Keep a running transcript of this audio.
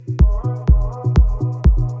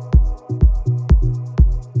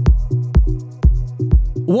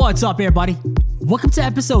What's up, everybody? Welcome to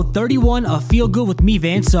episode 31 of Feel Good with me,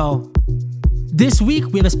 Vanso. This week,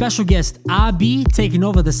 we have a special guest, AB, taking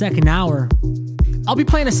over the second hour. I'll be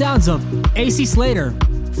playing the sounds of AC Slater,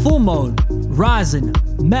 Full Mode, Rosin,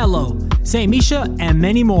 Mellow, Saint Misha, and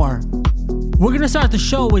many more. We're gonna start the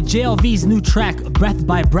show with JLV's new track, Breath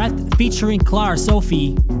by Breath, featuring Clara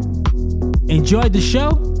Sophie. Enjoyed the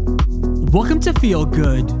show? Welcome to Feel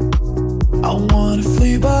Good. I wanna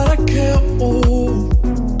flee, but I can't move.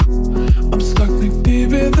 I'm stuck knee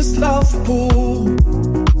deep in this love pool,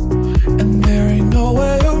 and there ain't no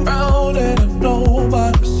way around it. I know,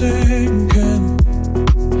 but I'm sinking,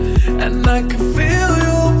 and I can feel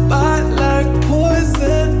your bite like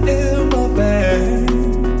poison in my veins.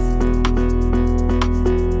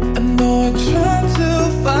 And though I try to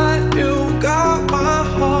fight, you got my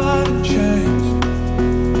heart in chains.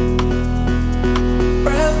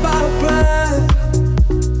 Breath by breath,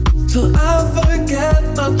 till I forget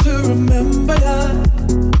not to remember ya.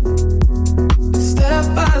 Step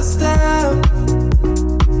by step,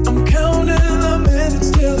 I'm counting the minutes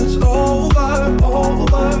till it's over,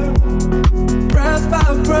 over. Breath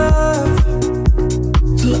by breath,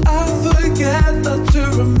 till I forget not to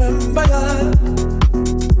remember ya.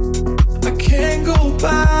 I can't go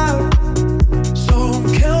back, so I'm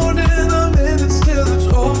counting the minutes till it's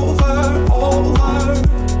over, over.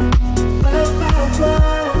 Breath by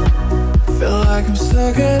breath, feel like I'm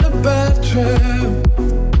stuck in a bad trip.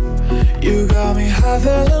 You got me high,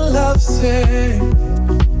 feeling lovesick.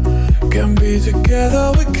 Can't be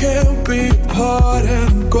together, we can't be apart, and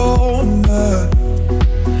I'm going mad.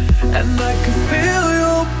 And I can feel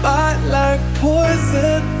your bite like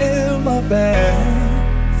poison in my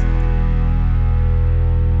veins.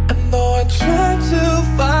 And though I try to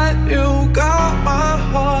fight, you got my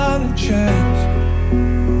heart in chains.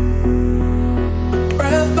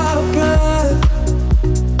 Breath by breath,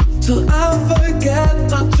 till I forget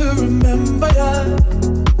not to remember ya.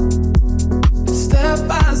 Step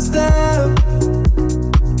by step,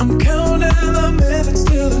 I'm counting the minutes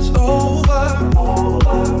till it's over,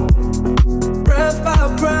 over. Breath by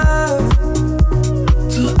breath,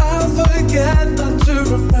 till I forget not to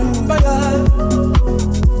remember ya.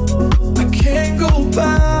 I can't go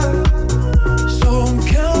back,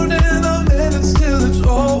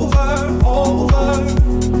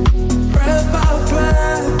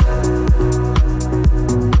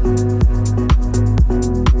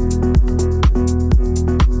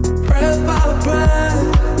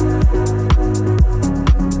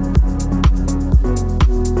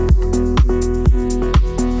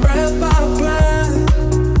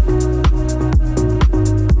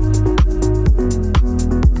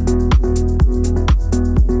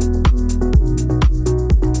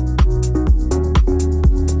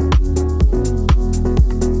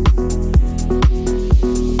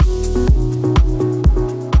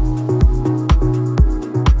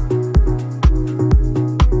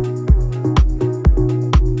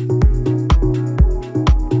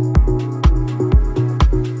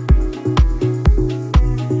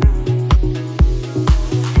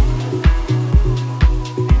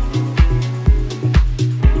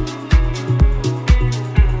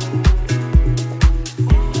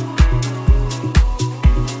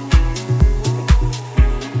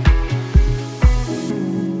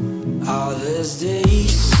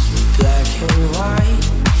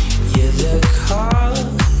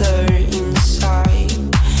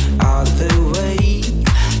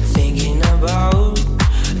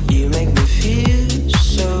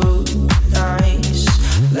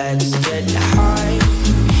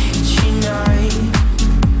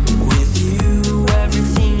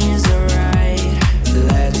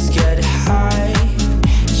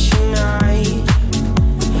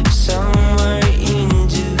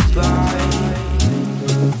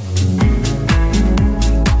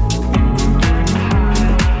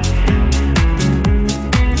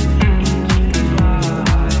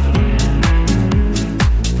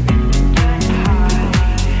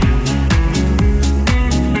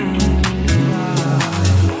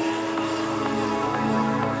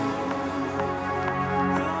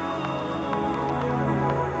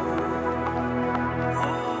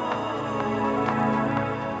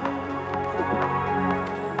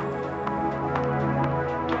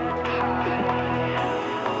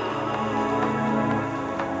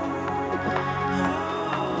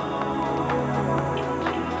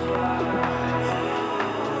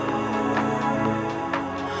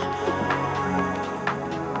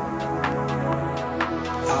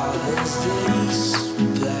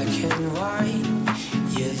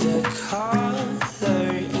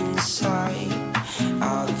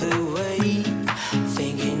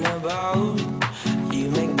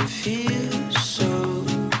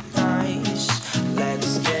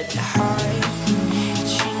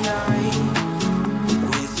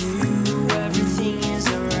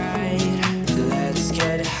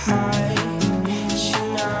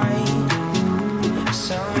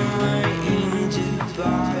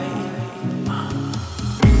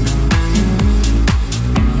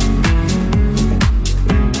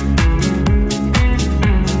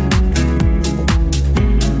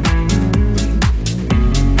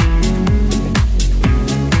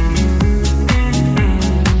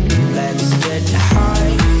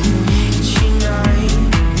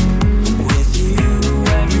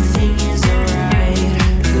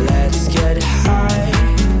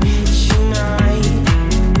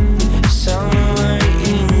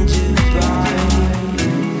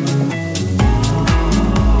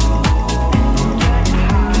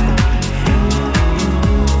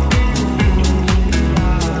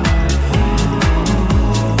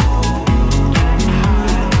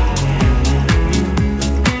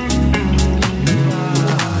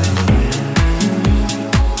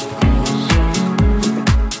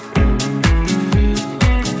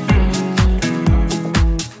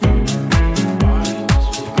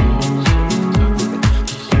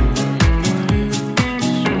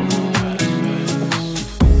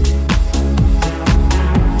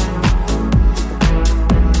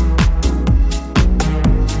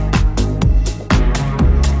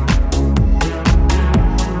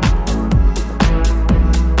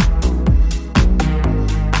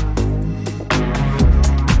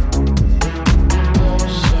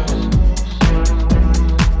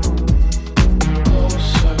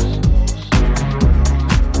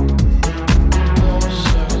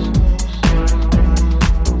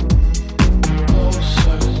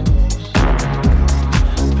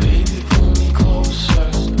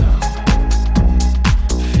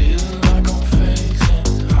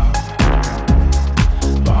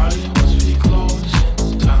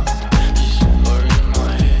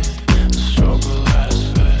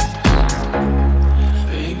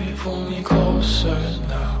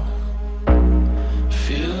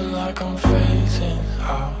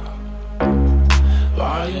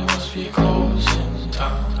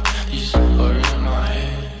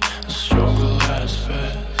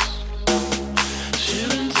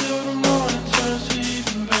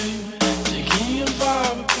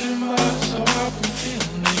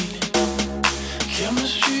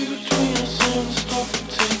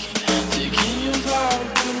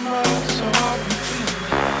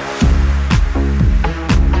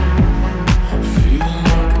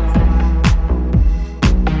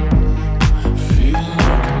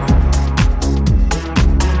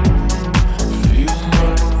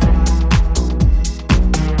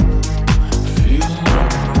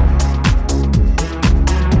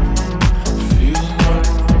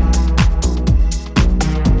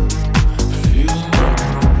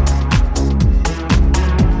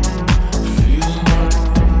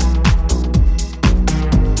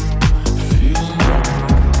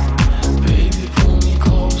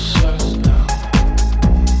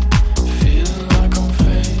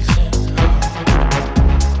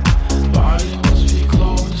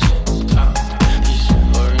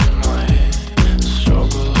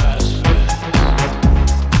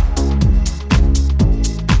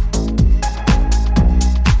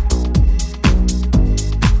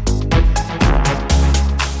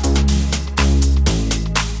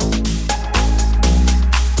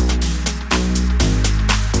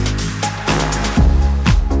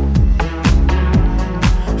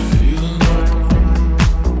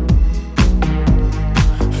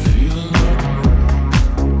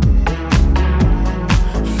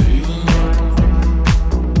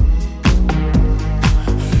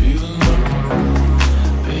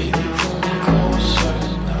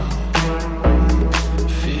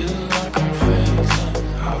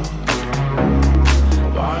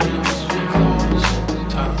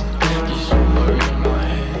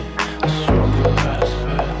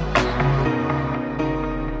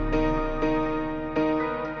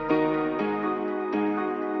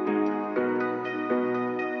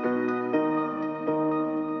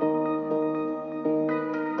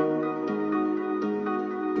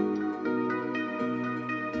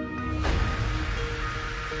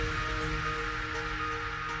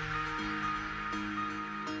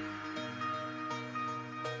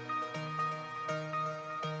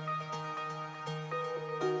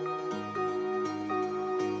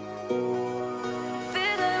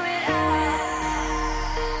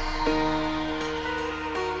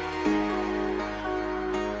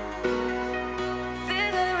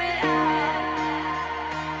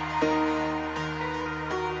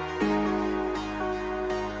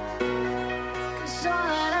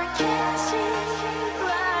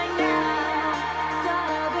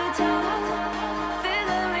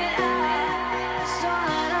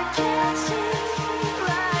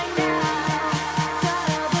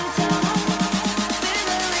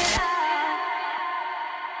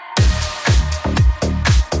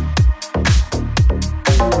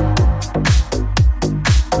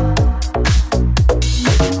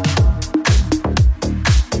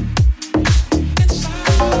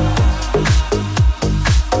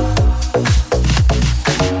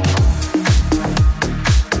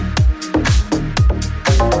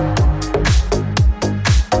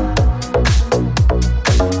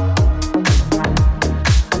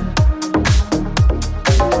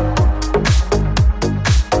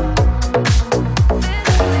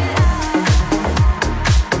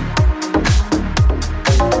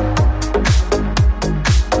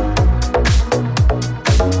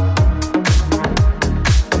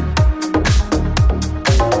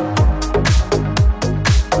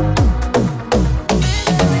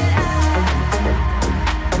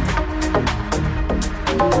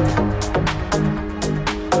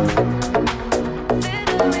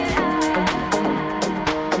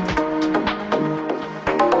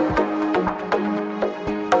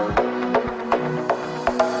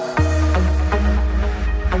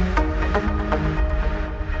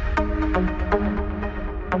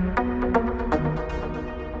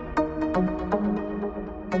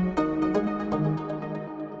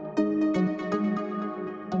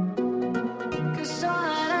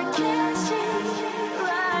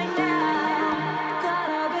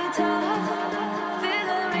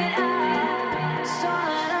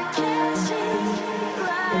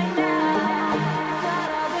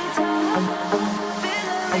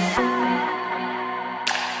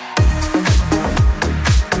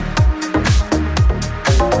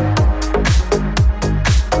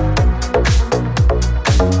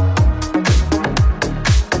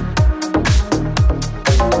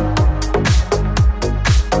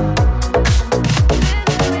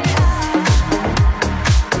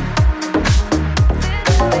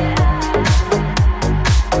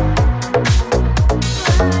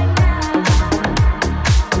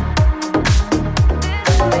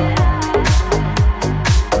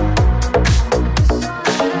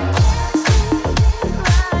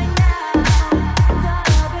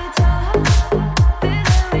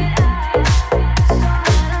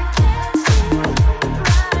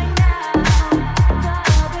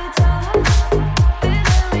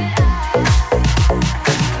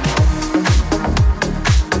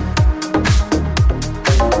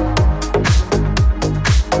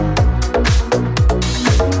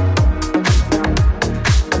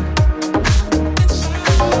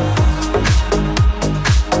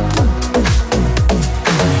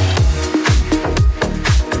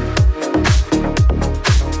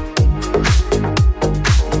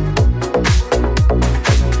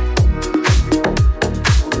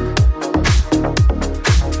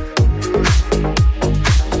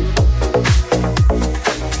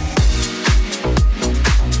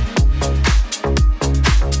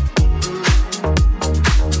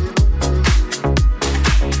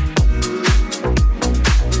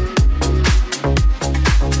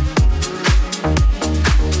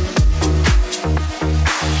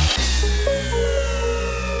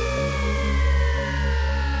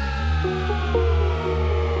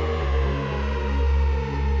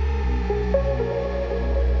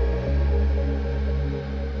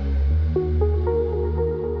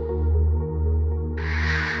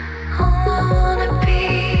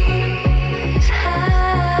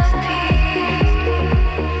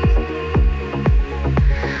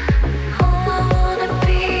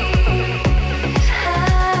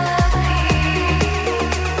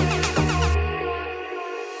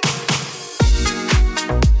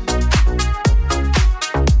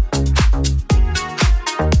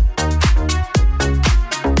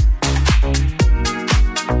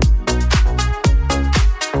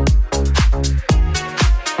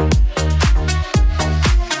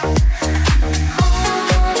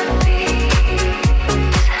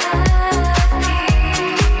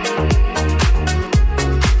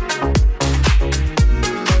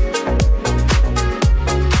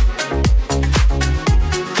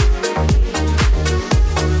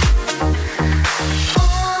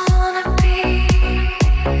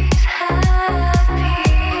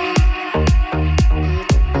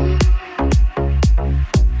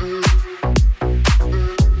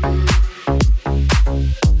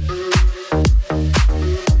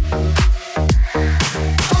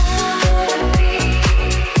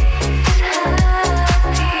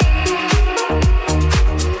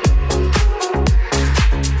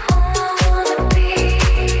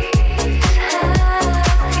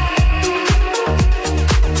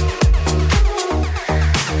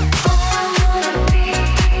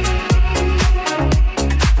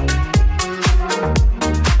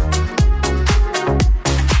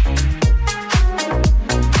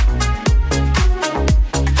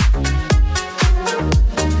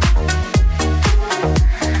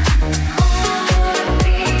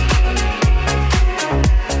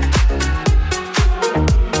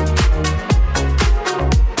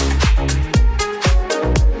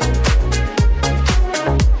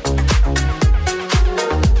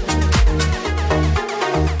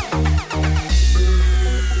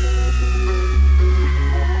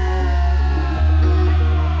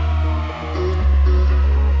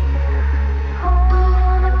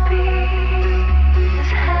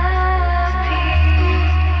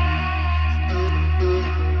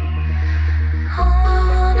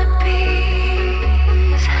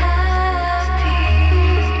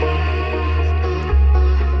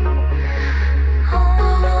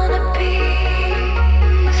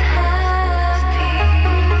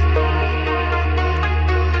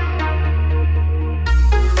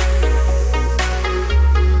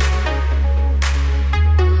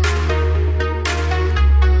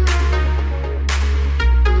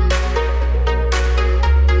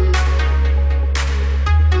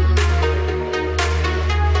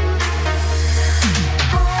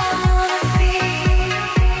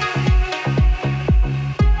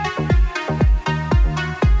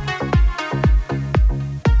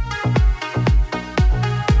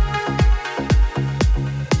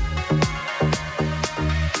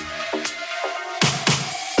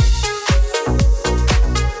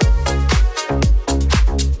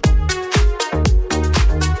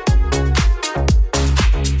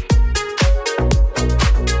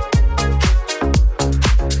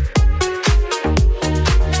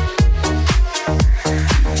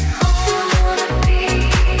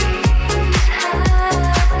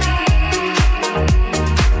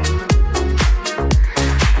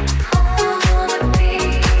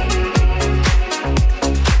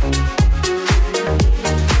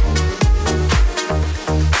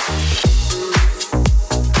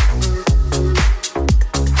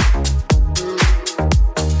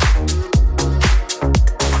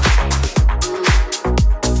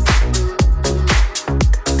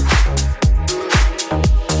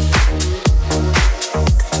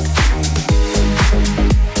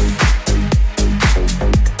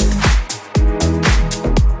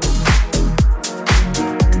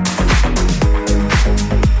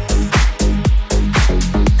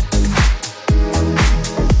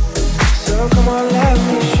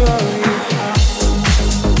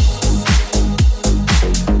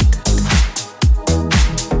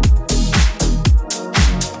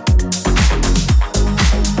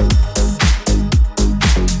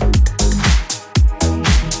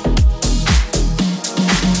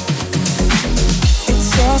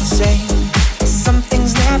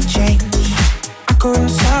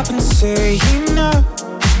 say enough.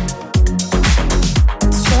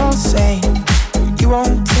 It's all the same, you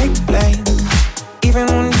won't take the blame, even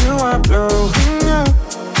when you are blowing up.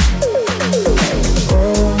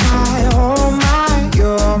 Oh my,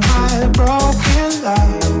 you're my broken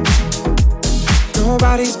love.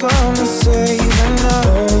 Nobody's gonna save enough.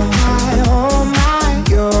 Oh my,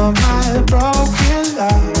 you're my broken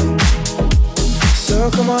love. So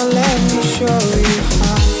come on, let me show you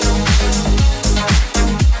how.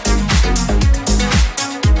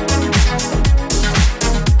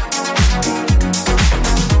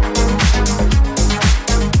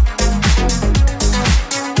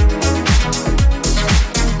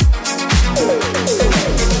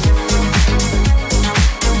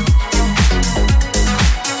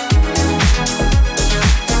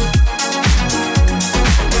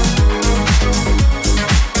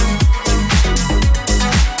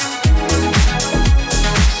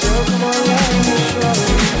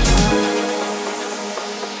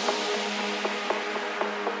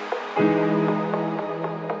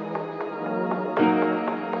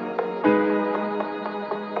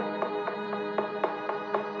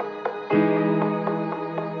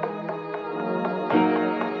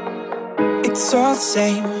 It's all the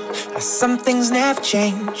same, some things never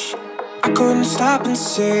change. I couldn't stop and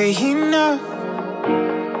say enough.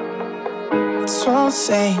 It's all the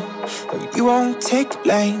same, but you won't take the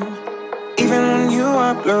blame, even when you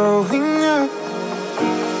are blowing up.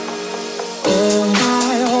 Oh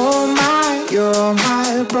my, you're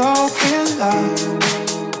my broken love.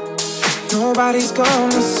 Nobody's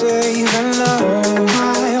gonna save enough. Oh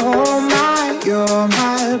my, you're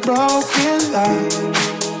my broken love.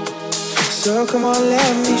 So come on,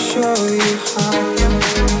 let me show you how.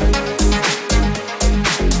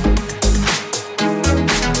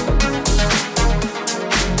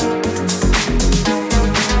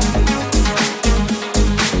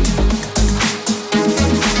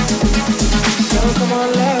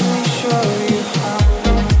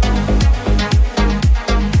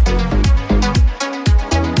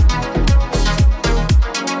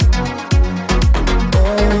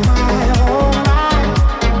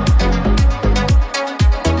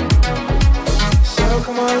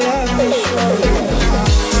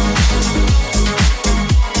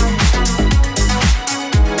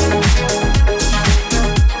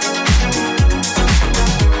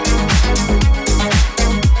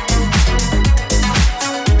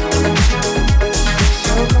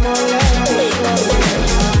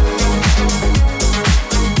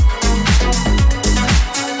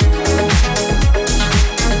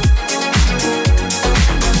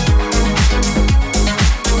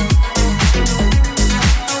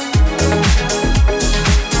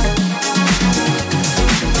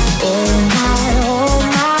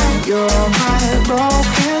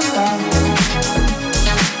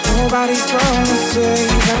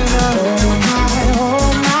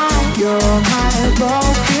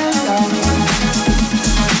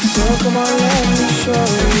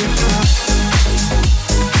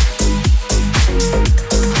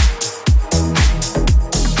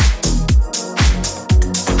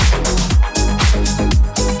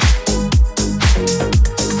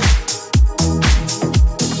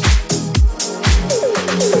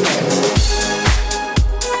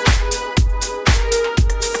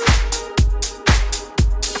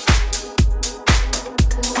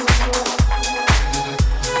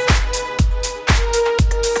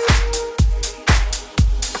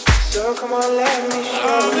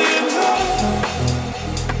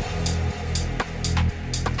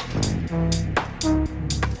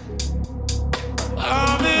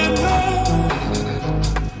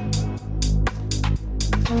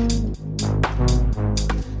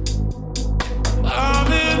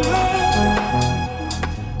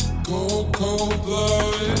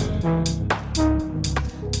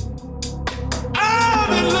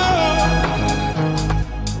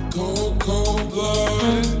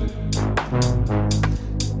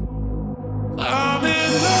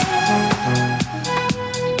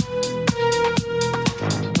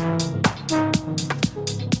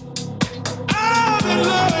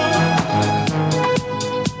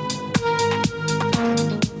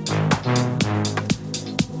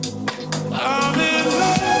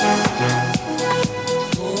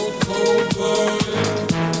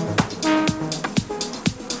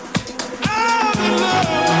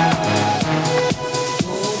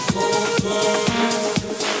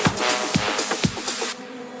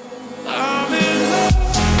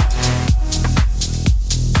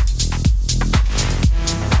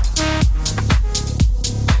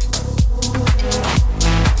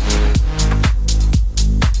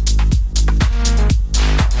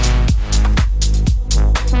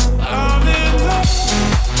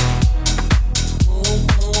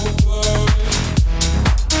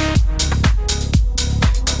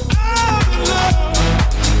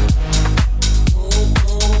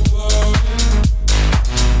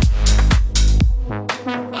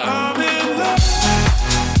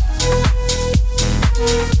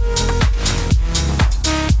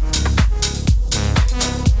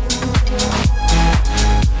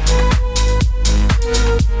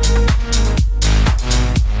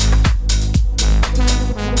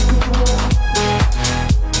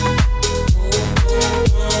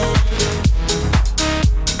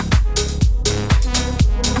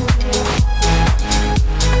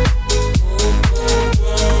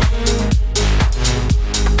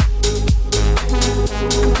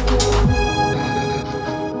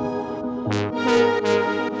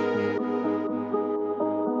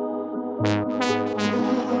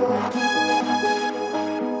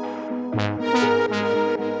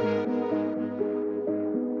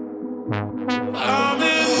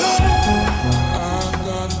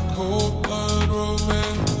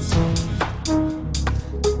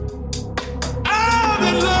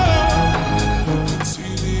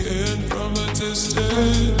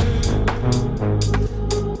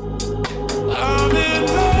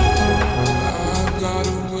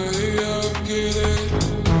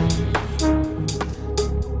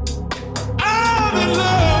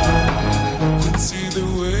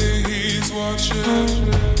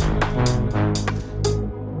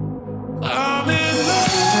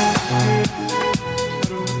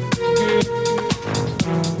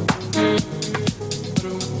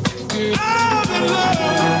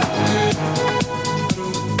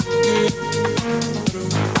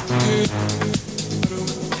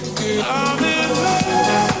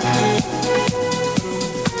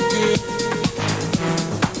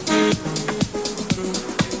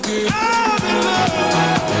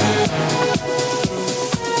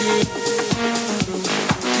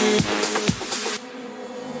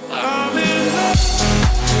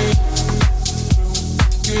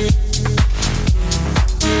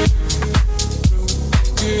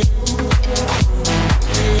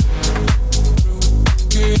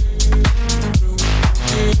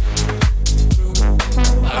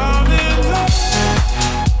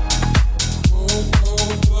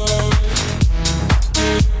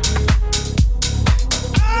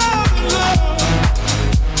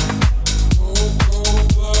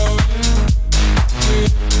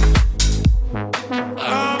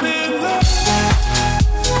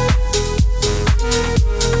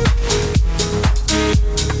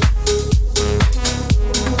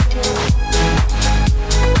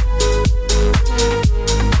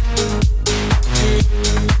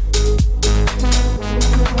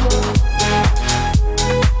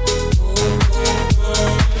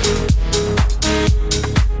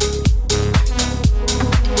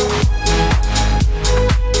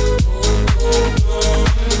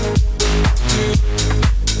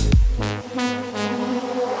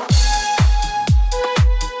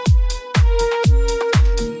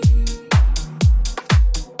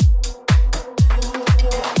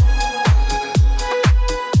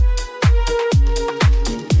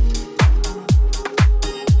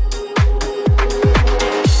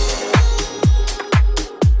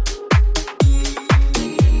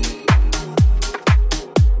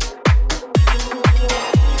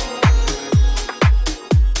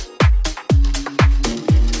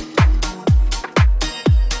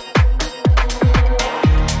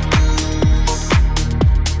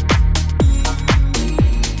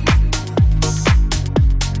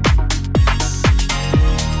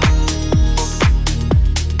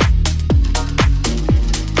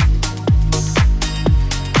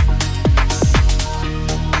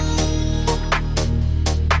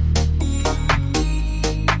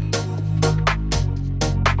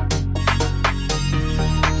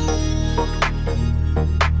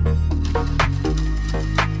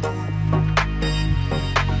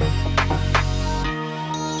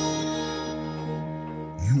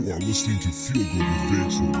 listening to Feel Good with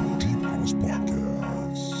Vince on the Deep House Podcast.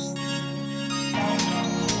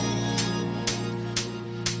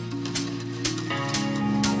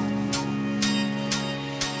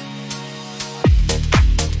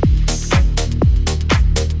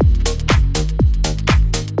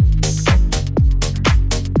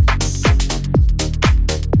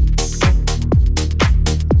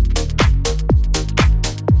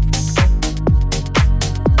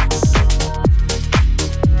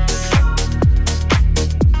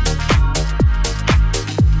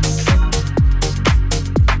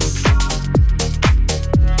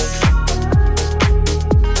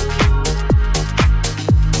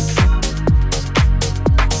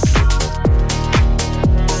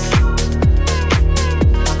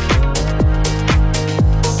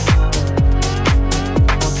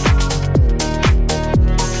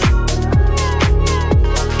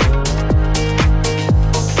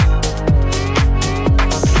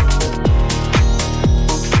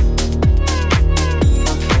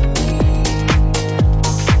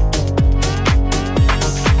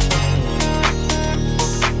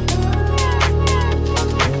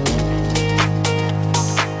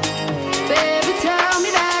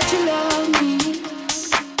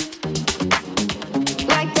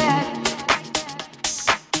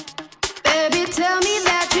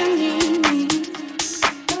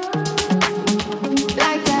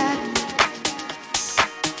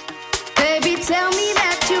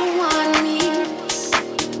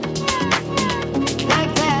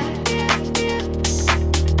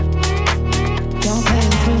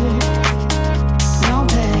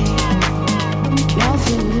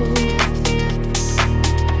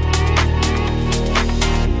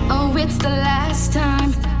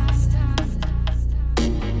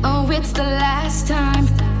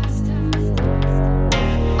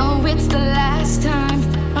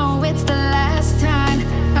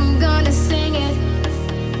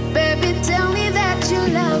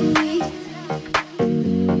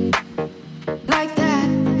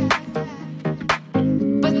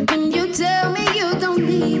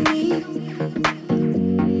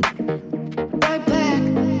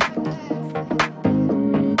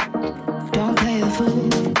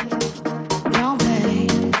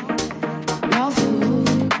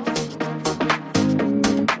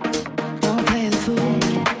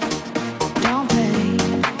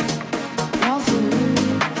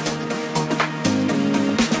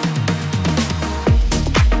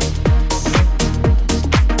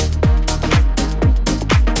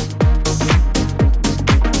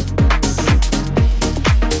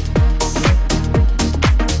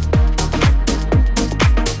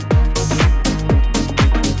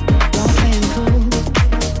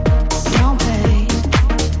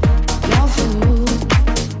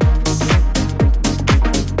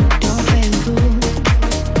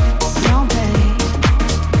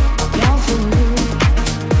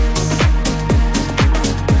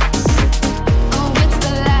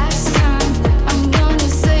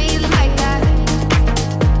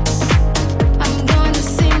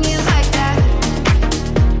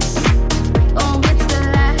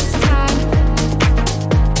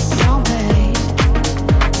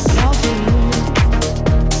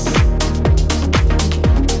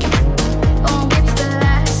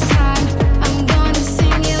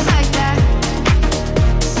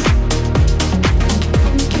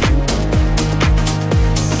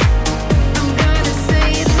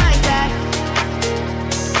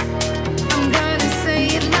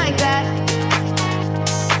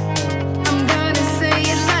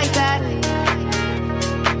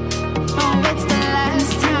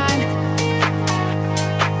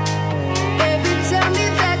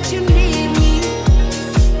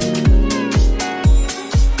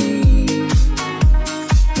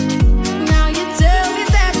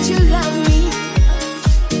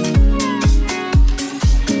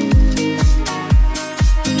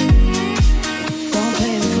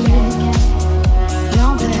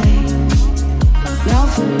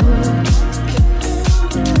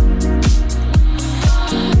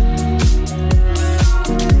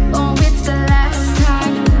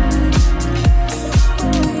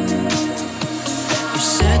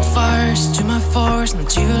 set fires to my force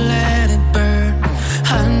and you let it burn.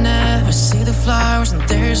 I never see the flowers and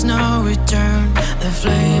there's no return. The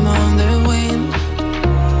flame on the wind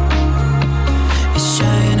is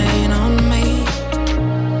shining on me.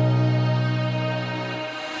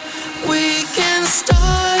 We can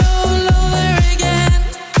start all over again,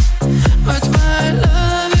 but my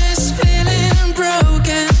love is feeling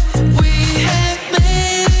broken. We have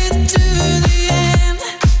made it to the end.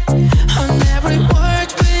 On every word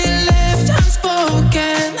we left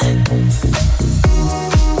unspoken.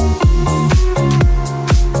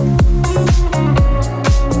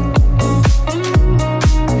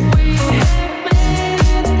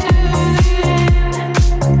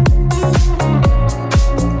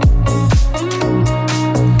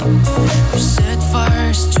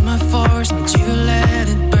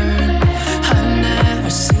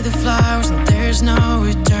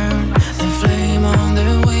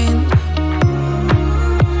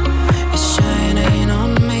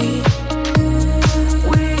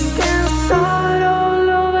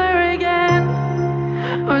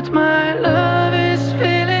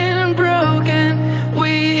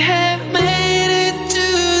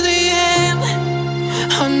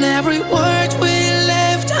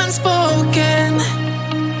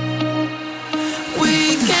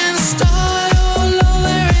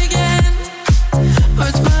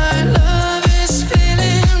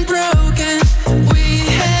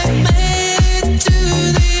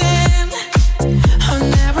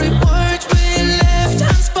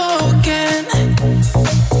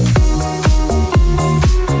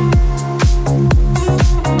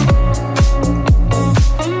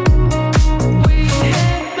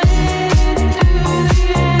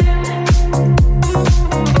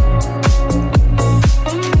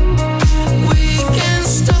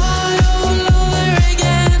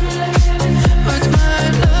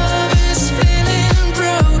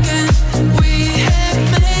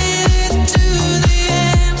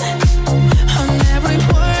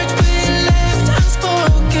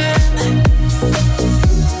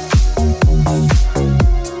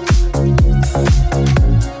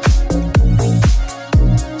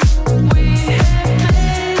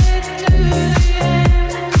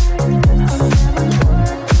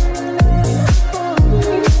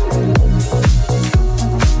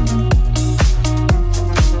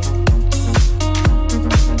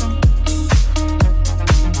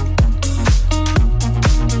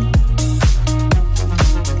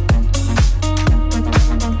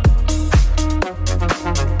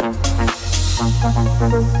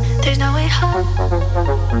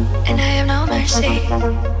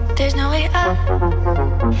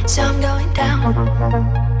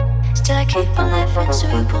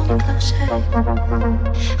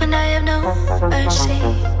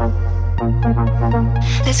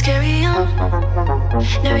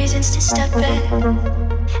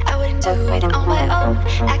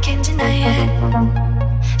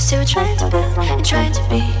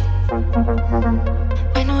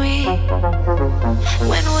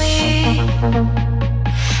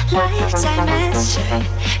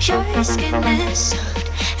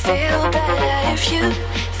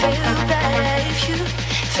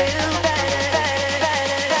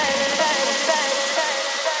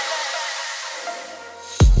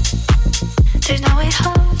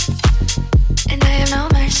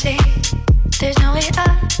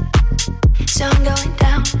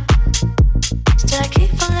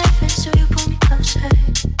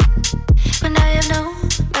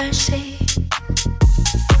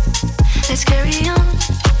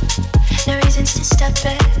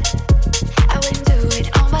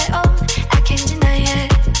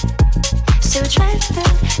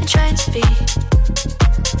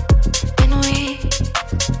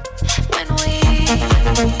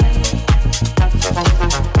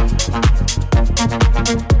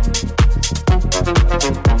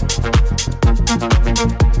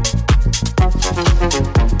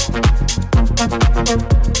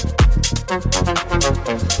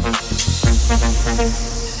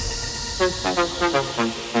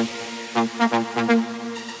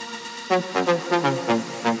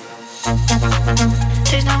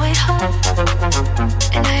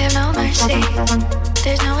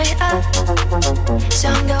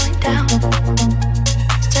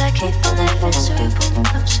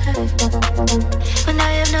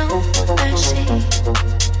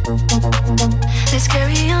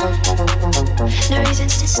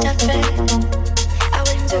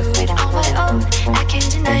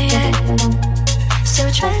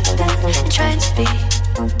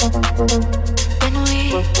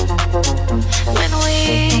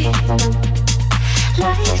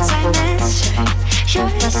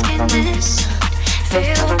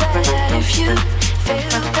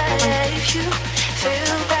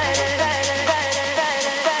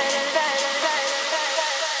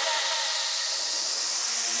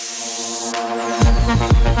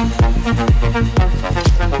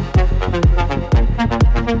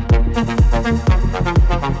 If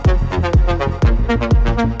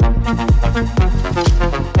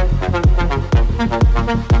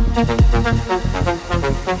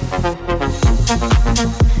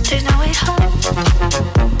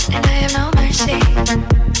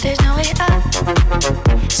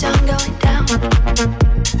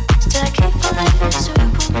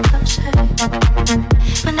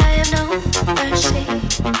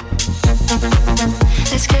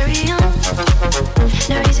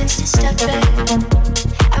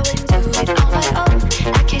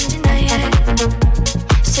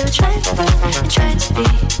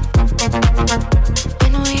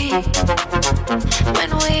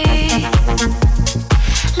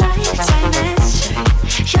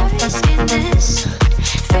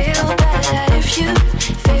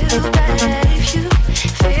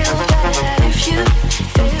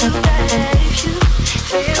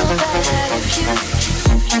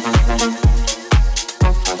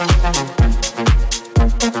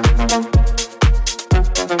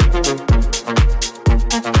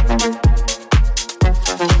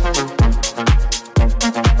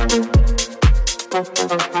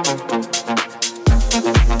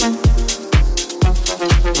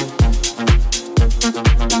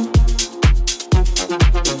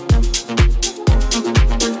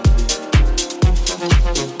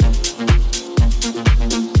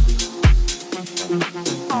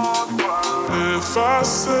I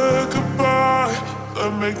said goodbye,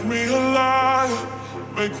 then make me a liar,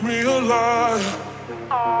 make me a liar.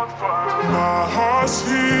 My heart's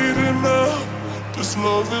heating up, this love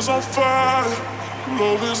is on fire,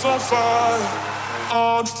 love is on fire, on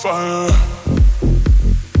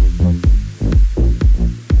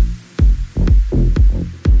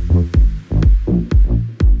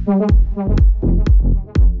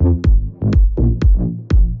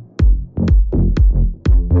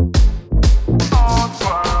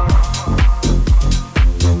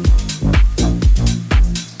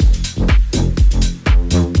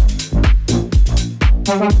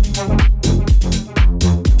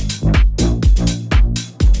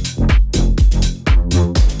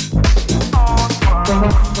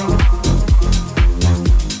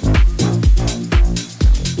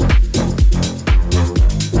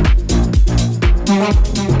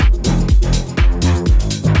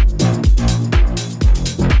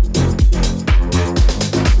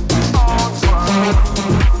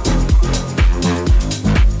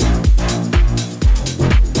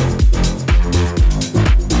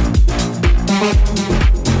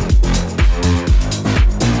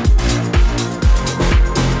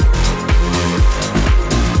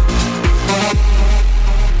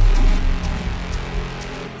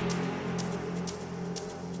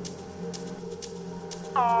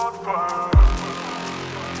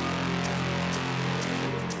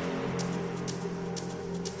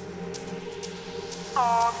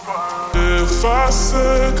If I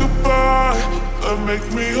said goodbye, then make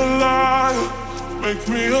me a liar, make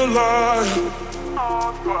me a liar,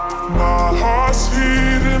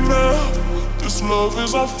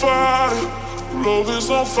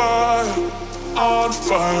 on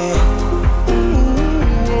fire.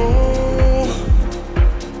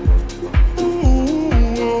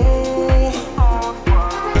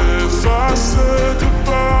 If I said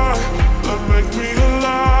goodbye, then make me a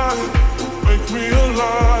liar, make me a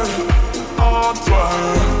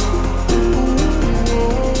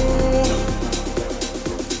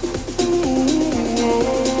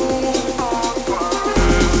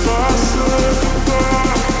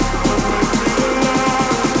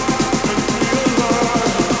liar,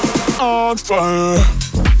 on fire.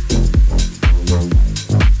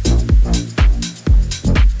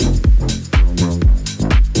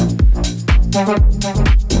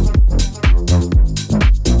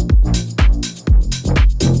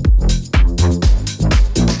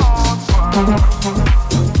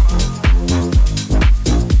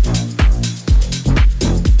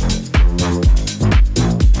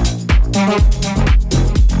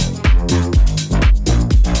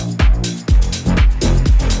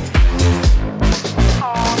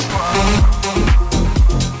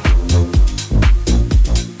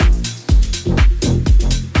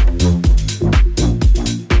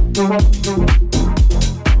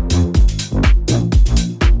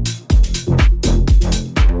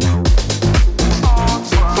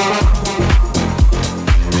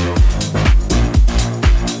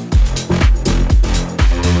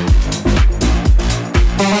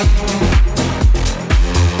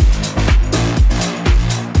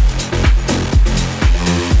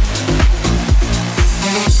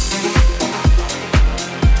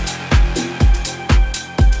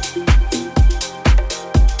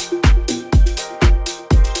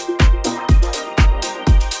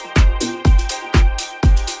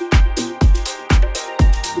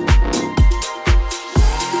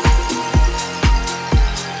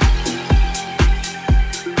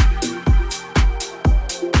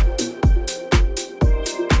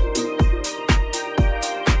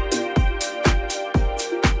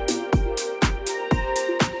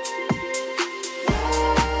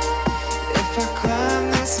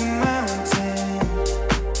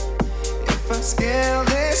 If I scale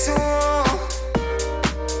this wall,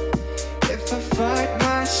 if I fight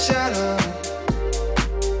my shadow,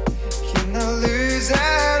 can I lose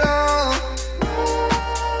at all?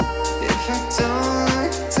 If I don't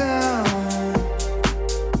look down,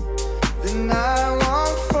 then I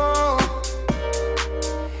won't fall.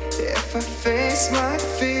 If I face my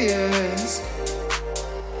fears,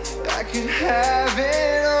 I could have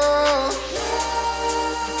it all.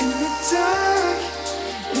 In the dark,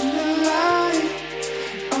 in the light,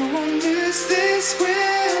 I won't lose this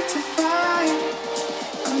will to fight.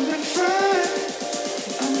 I'm in front,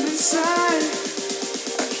 I'm inside,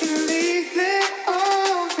 I can leave it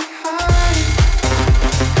all behind.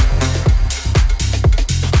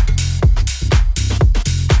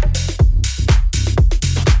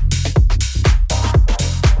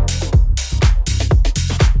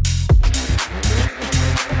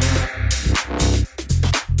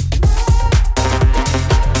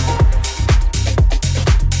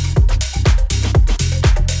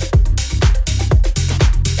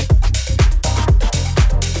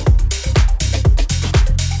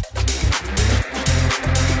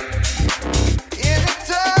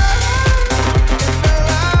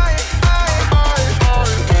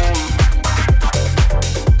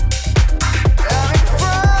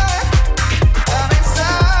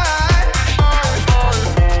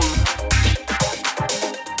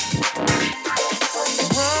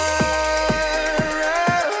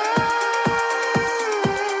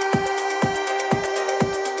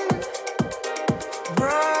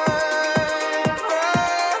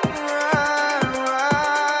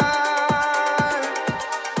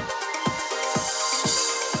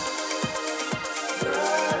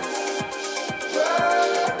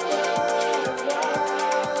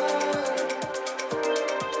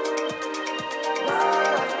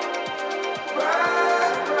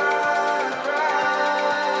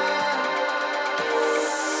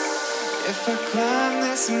 If I climb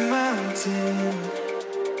this mountain,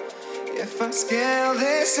 if I scale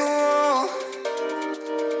this wall,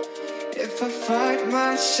 if I fight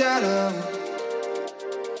my shadow,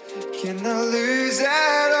 can I lose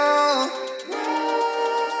at all?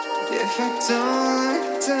 If I don't look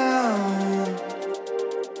down,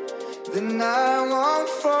 then I won't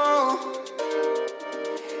fall.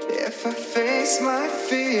 If I face my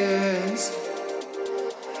fears,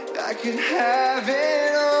 I could have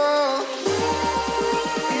it all.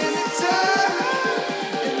 In the dark,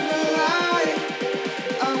 in the light,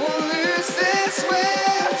 I won't lose this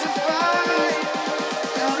will to fight.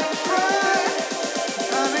 I'm in front,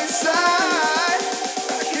 I'm inside,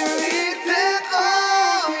 I can leave it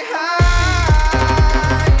all behind.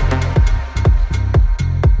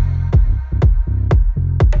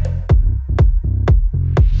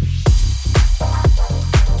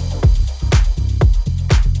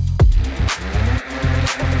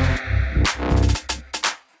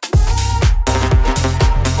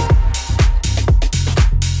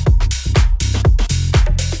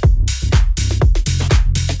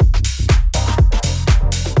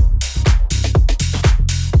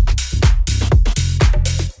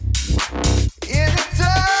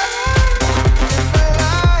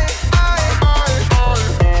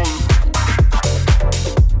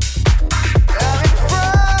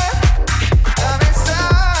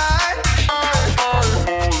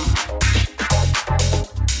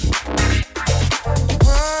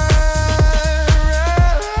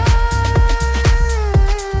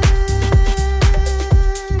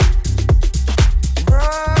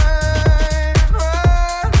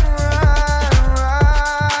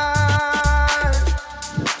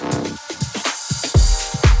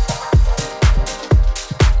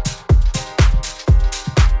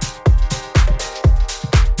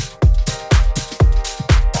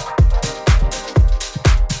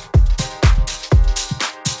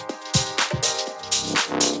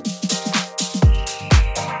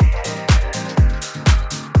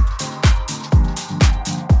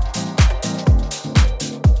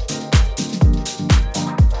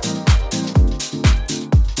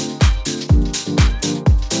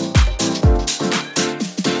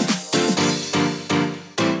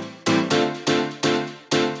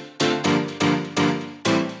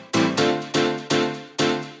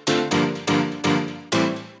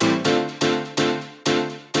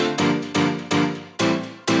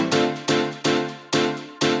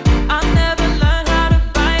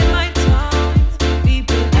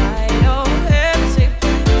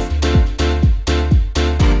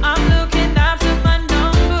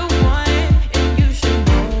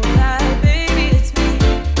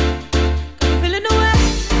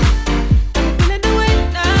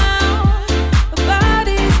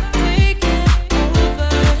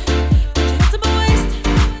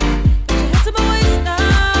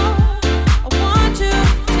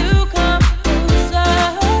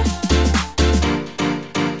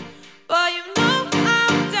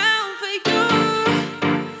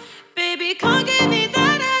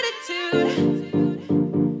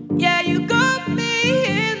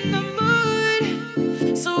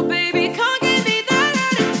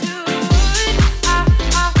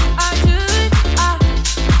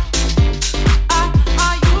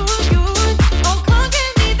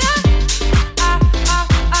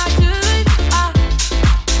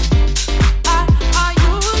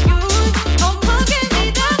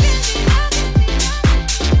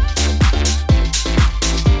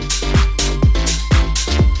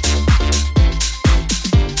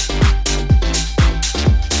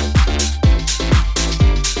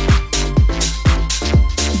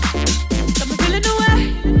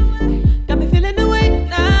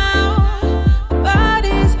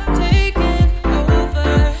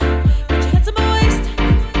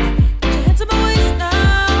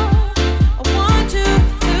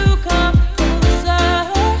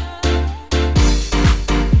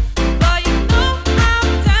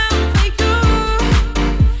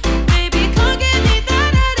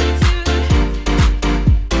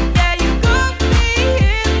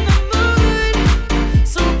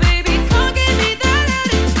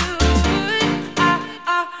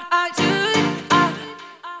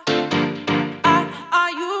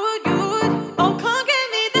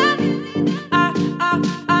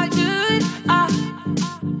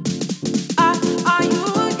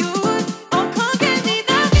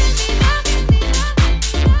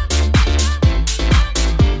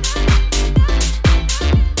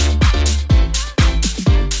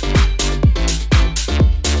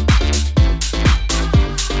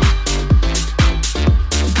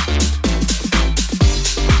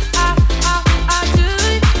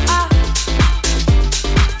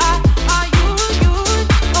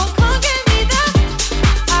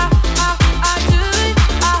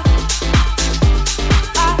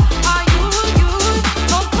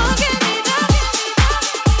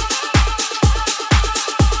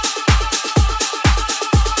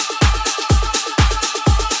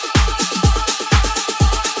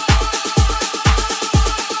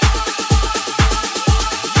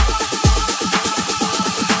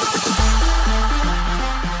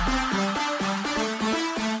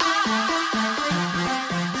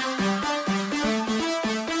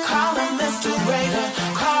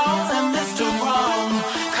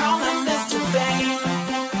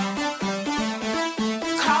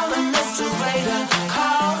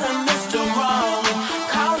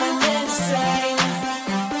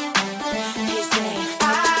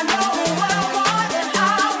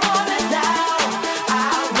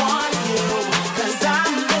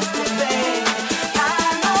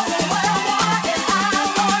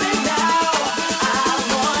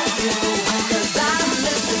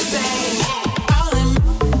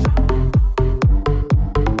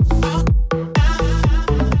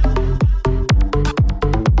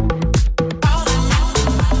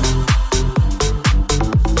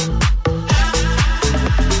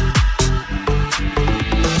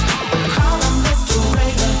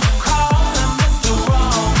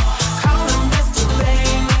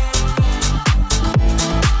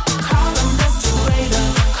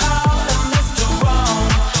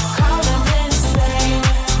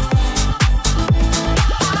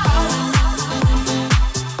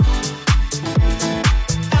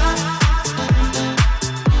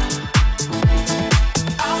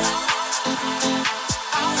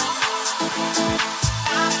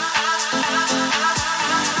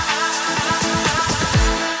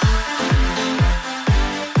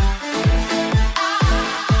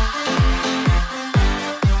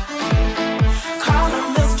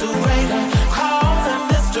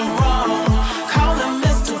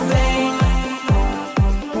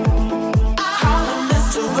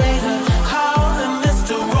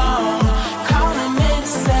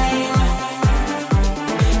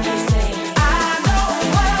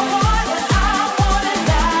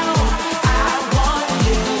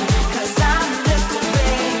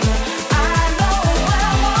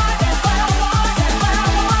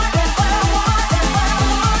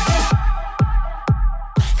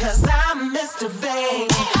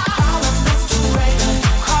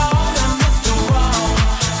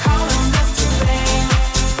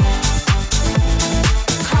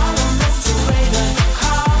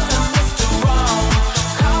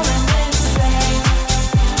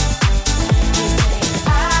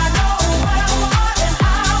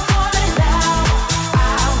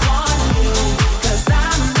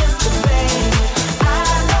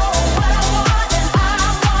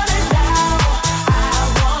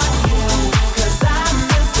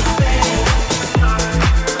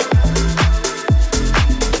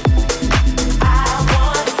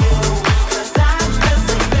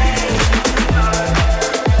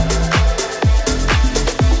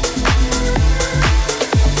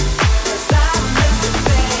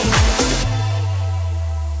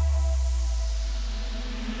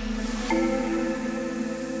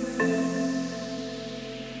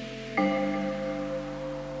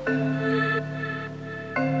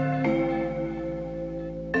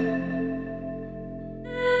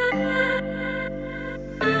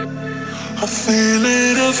 I feel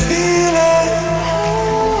it, I feel it.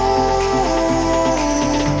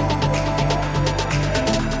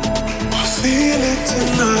 I feel it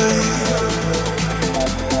tonight.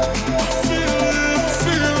 I feel it,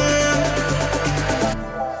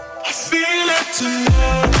 I feel it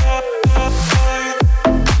tonight.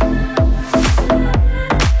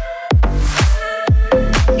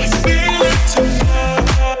 I feel it tonight.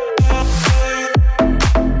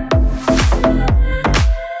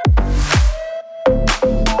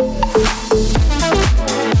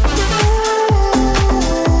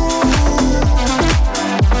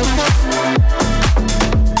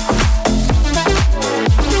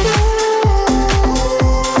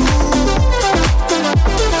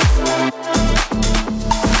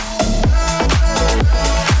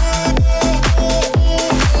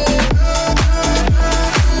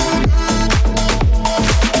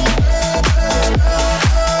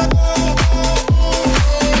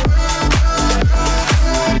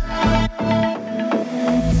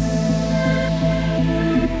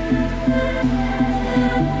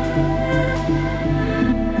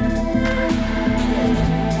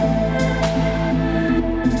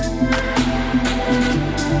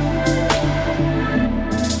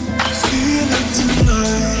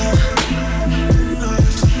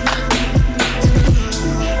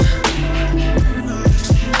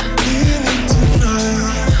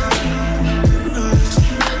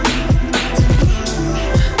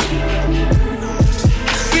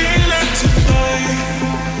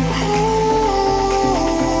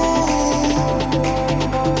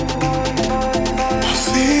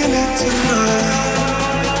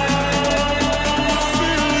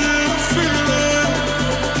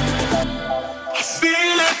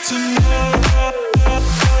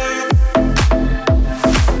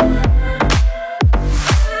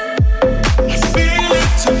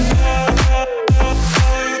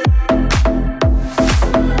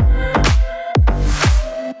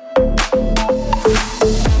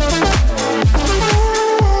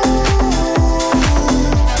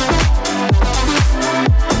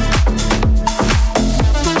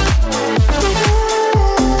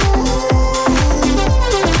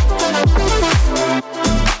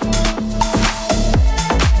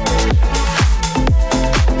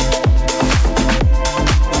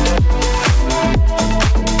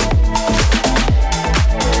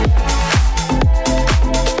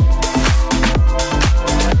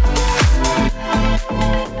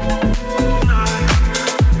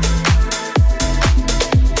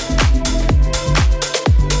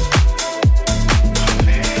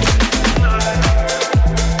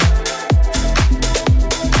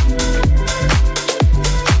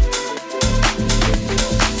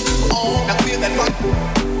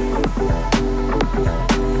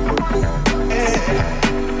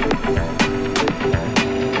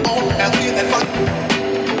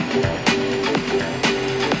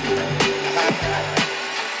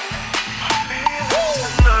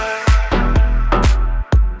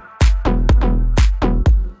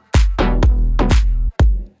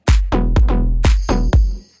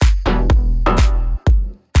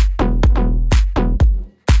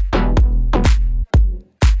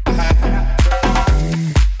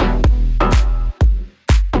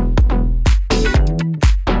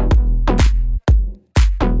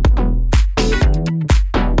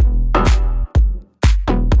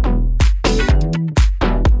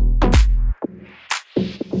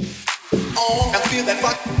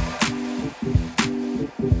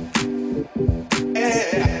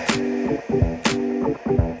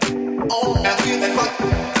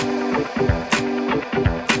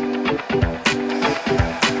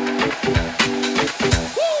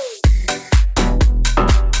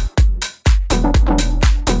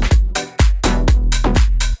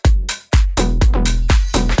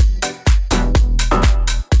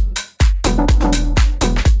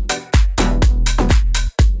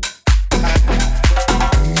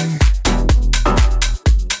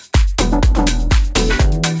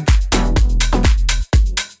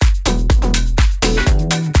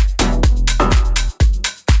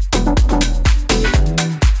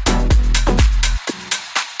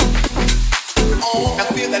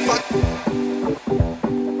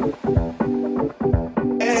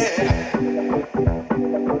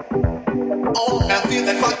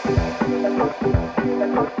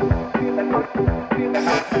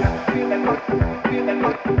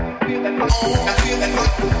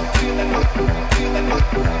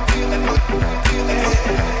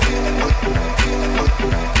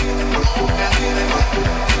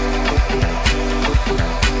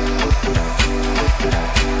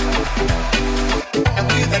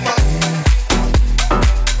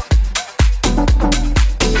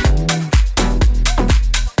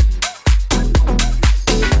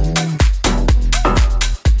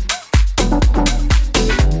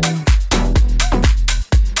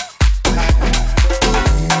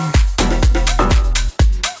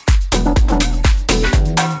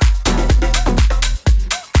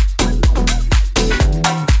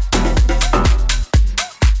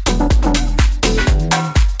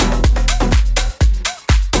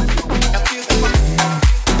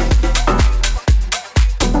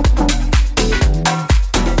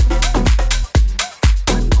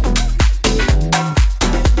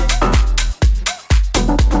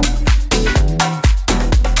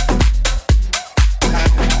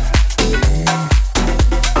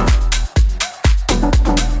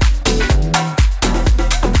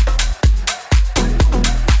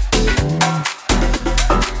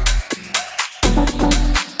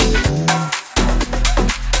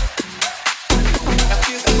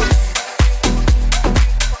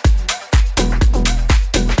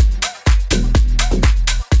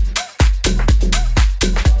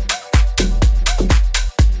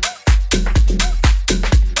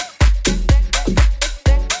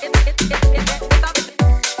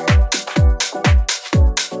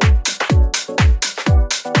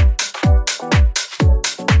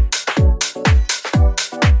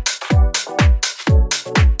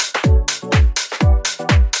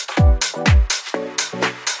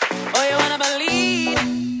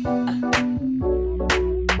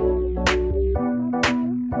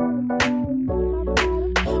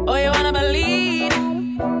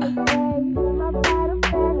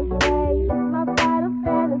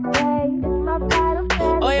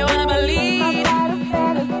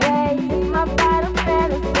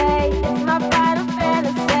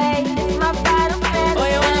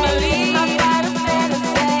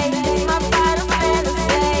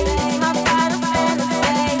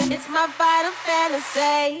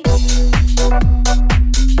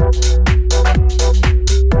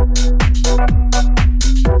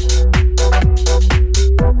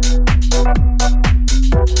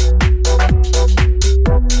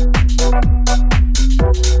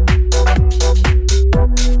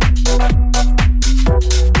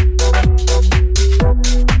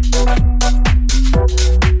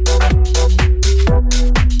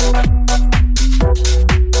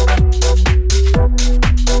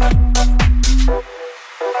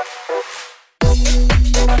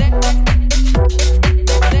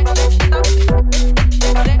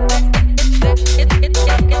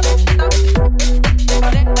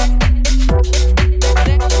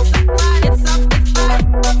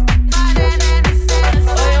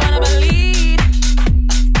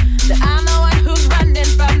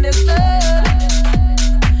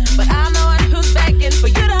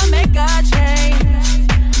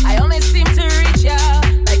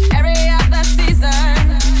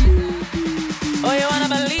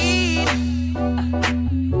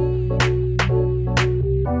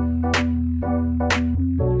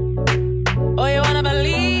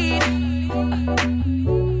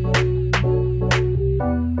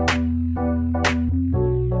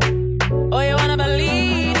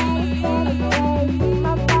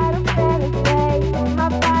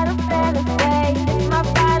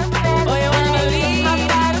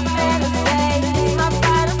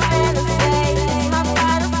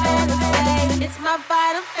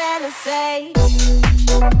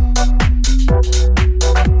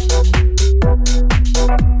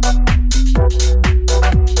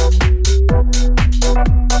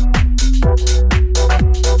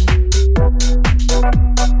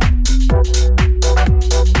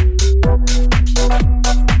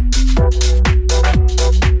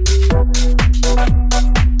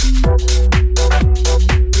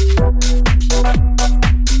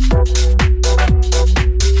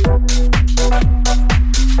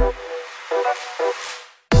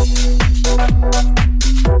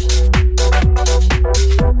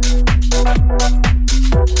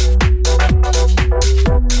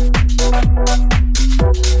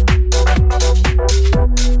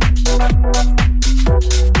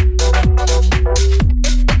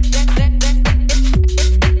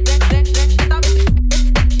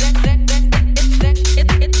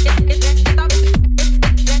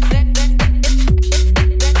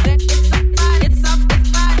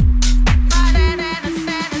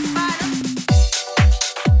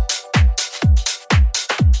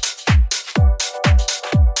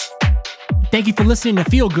 Thank you for listening to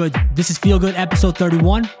Feel Good. This is Feel Good episode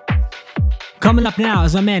 31. Coming up now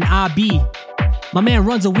is my man AB. My man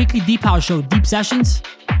runs a weekly deep house show, Deep Sessions,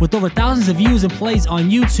 with over thousands of views and plays on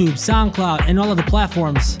YouTube, SoundCloud, and all other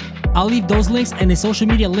platforms. I'll leave those links and the social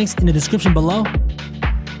media links in the description below.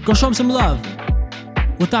 Go show him some love.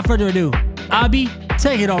 Without further ado, AB,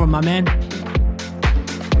 take it over, my man.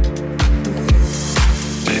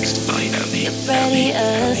 You're pretty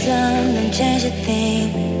awesome, don't change a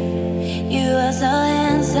thing. You are so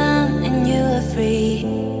handsome and you are free.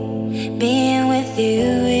 Being with you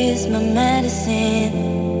is my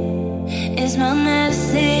medicine. It's my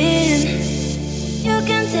medicine. You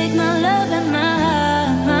can take my love and my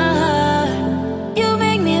heart, my heart. You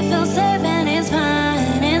make me feel safe and it's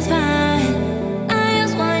fine, it's fine. I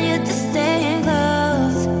just want you to stay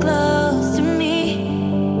close, close to me,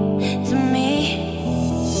 to me.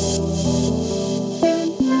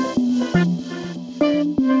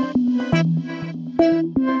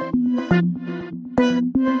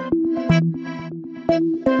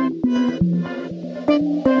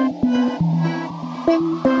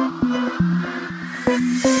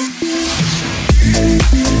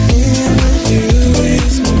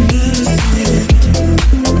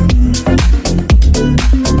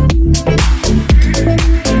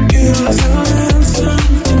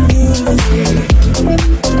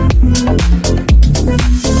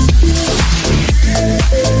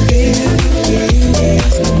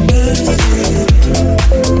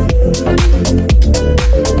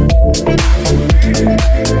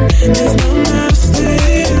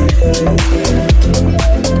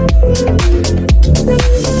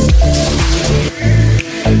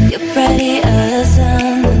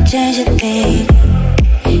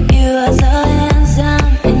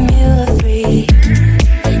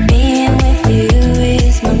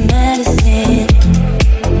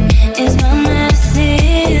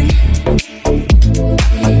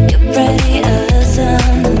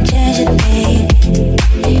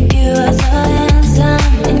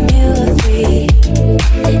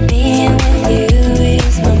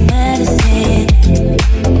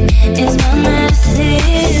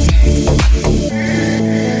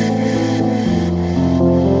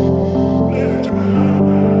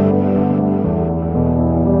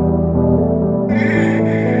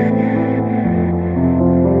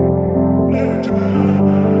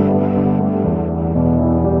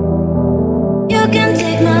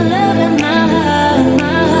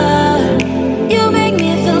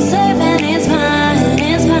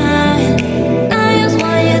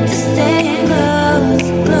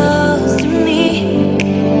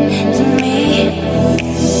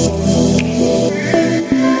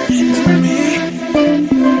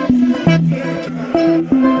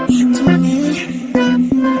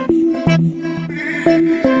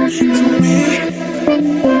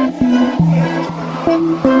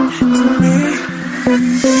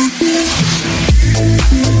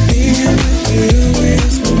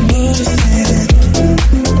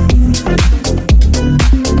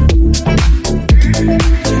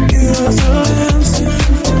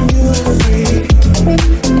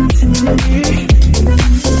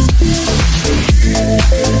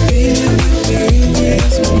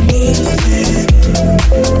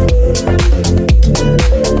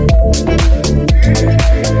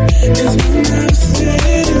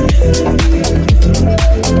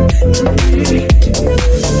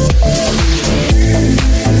 It's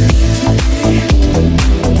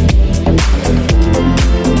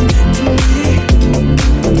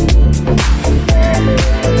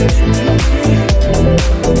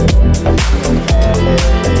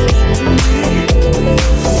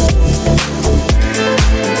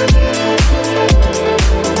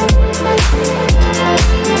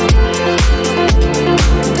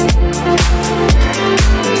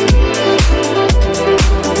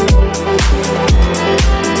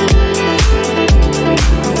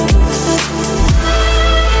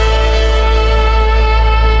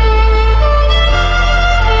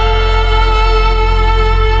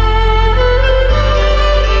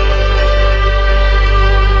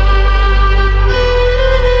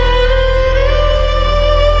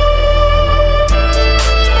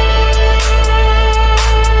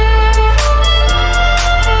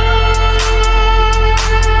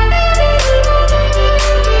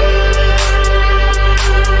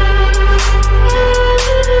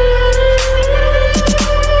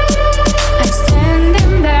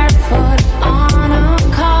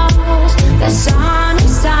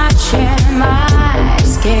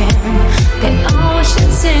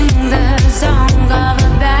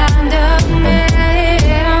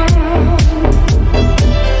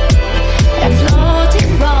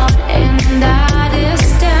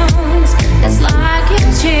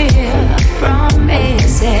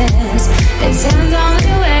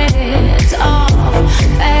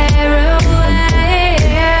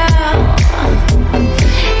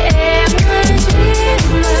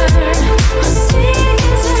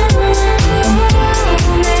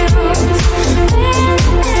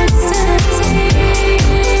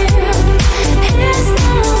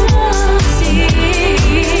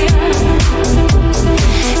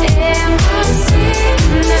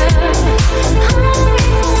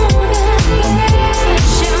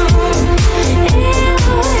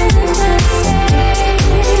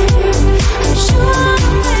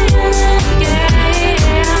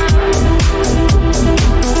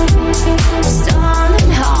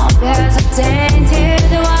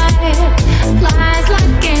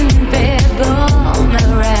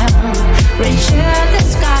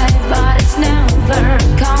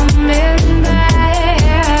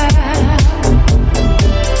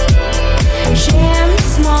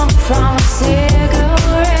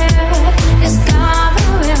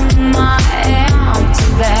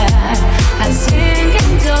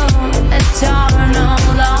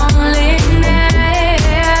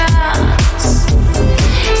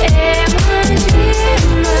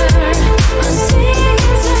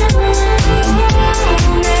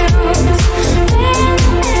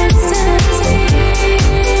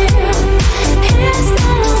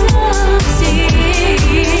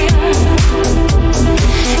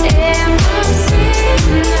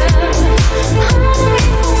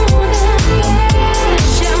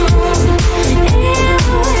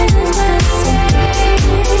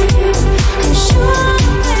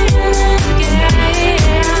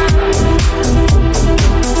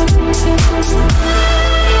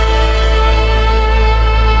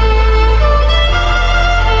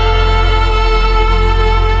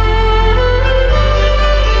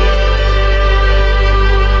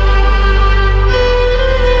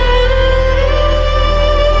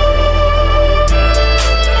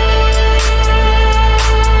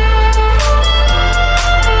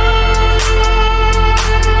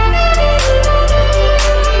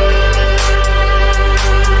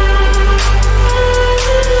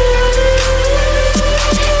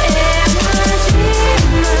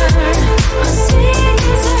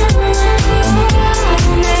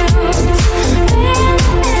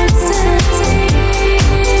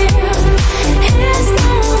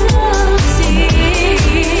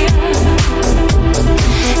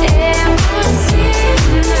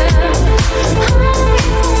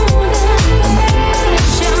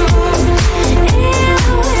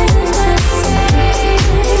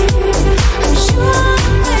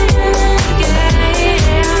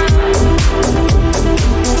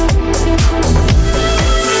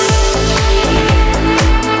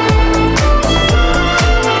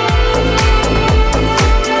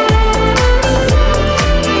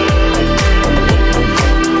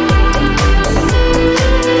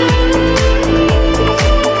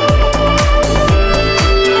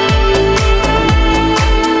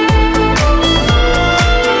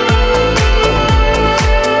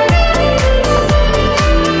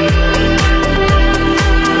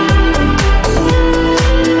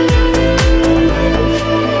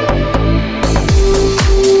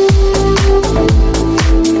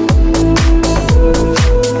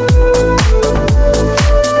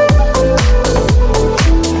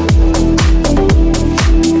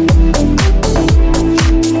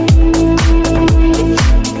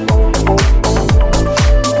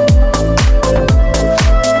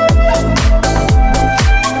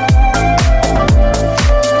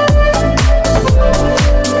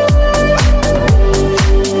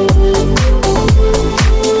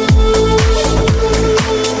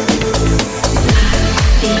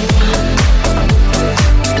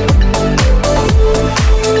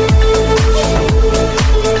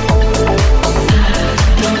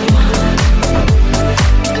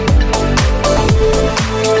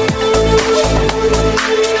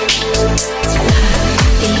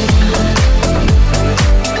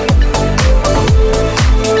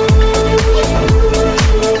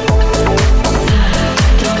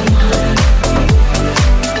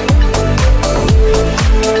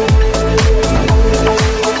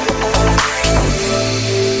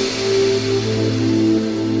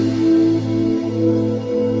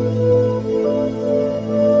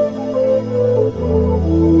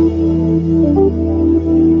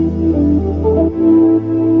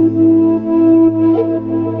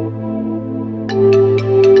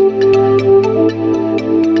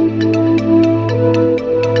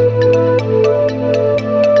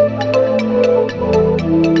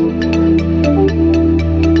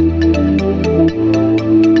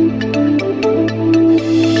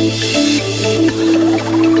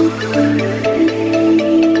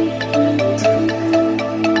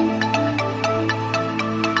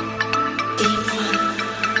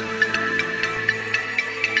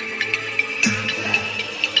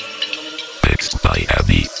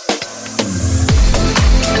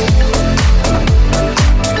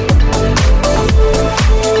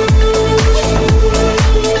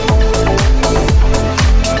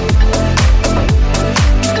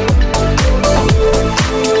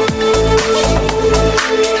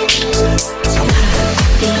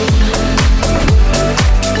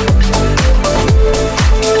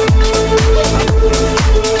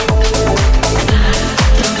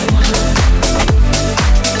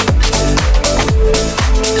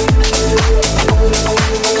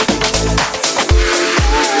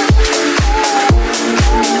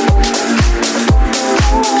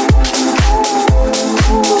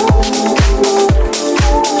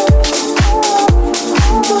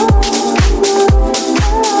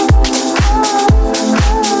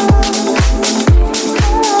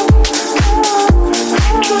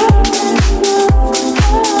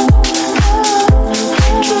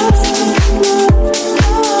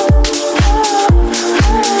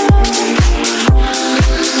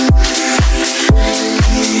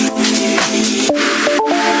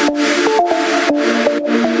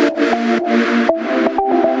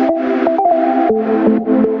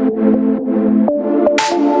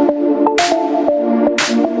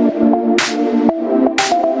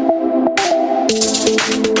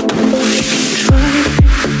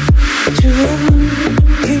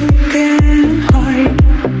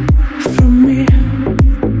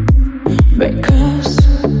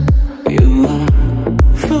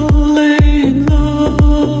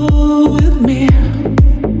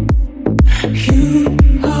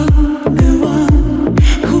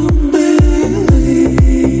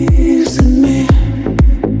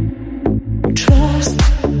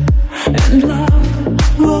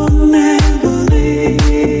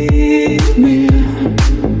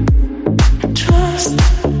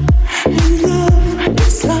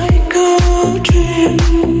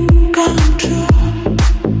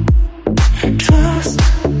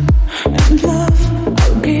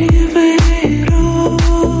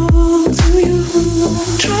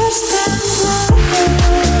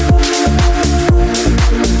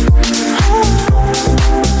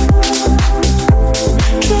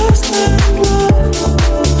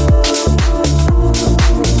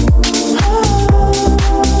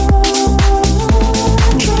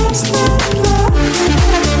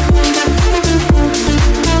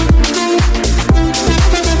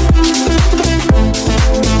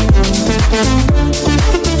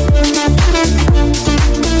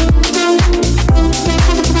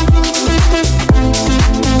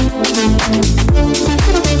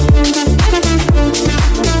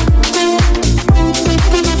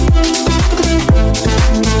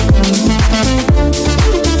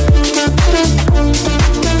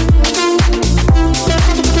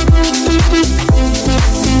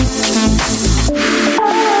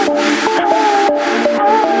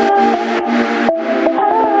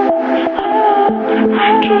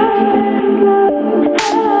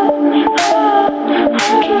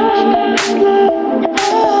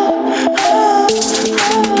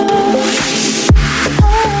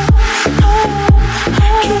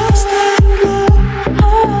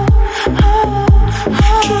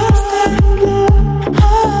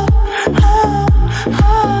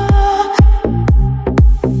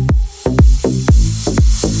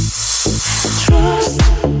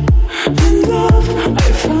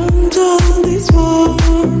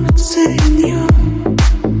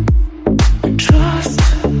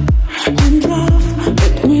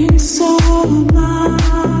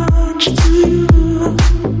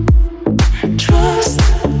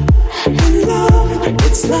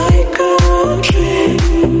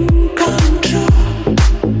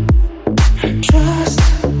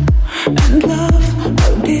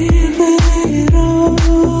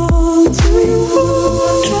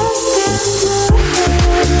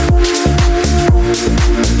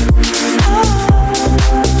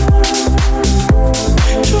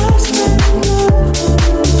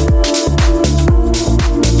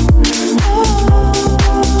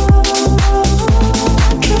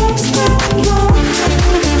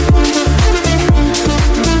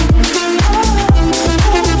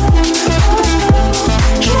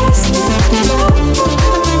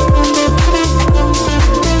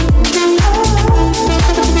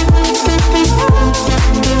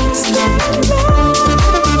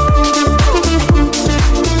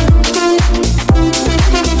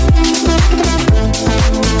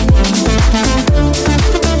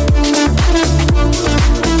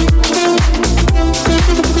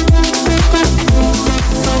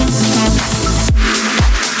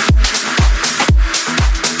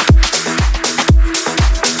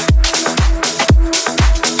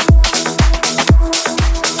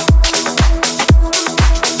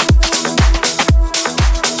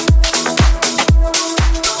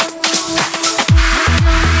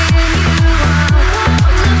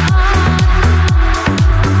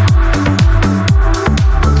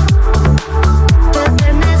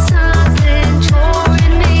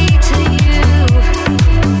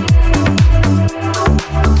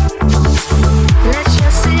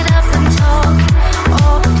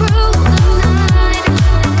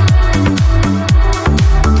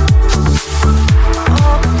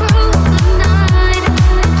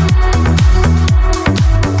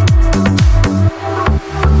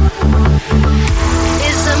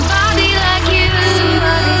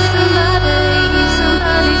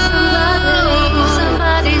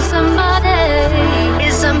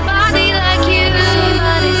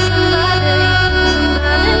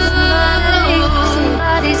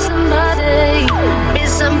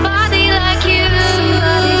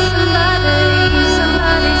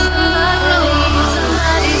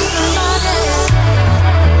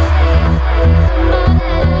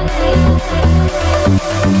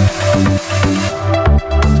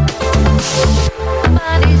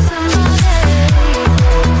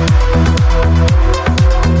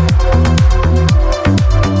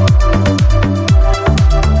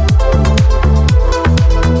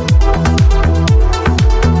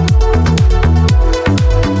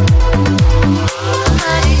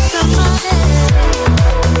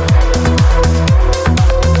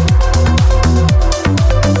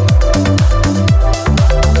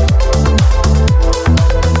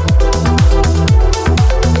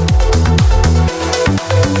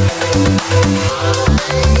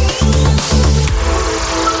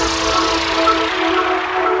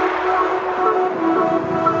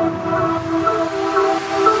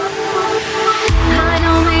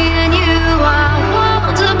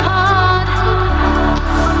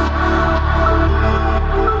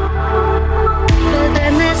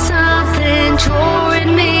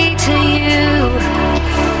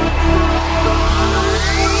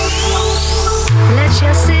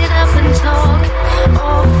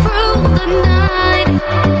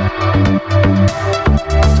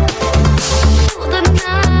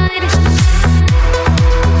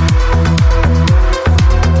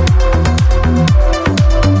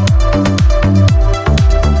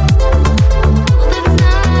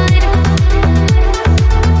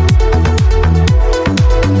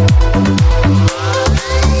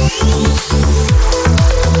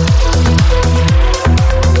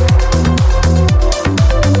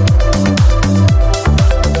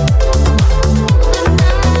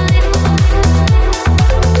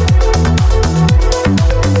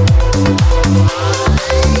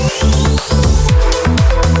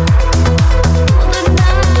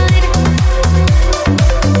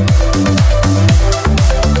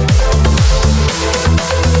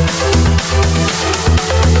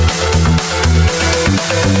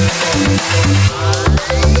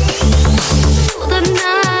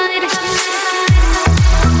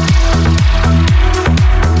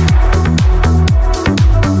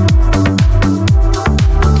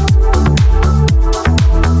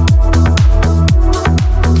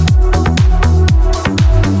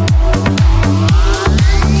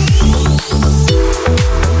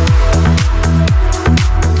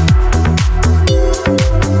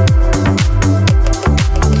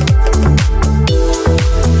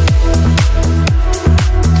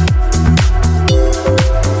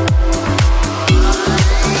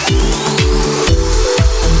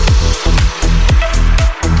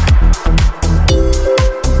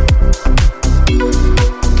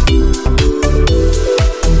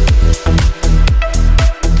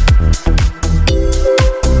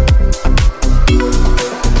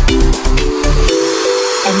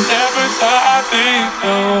never thought I'd be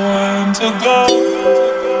the one to go,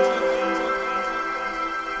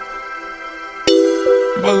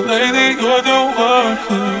 but lately you're the one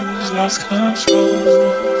who's lost control.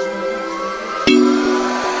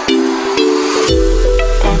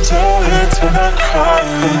 Oh darling, turn on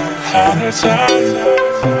crying, how to time.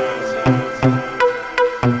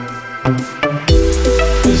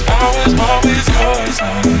 'Cause I was always yours,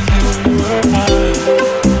 and you were mine.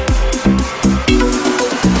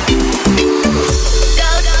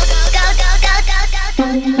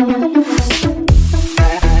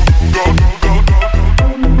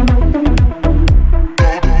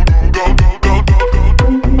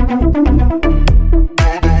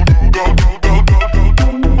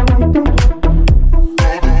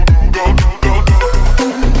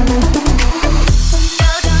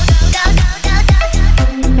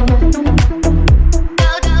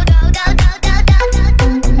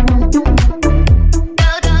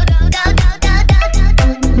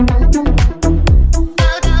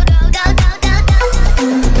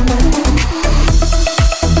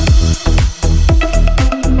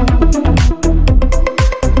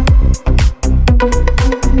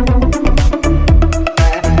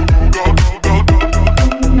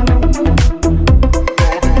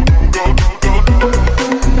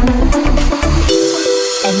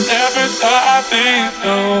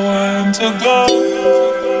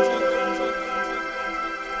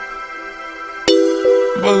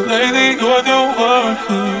 But lately you're the one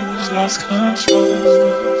who's lost control.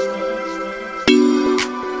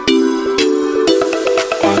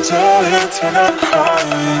 Oh darling, turn on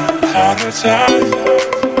crying, how to time.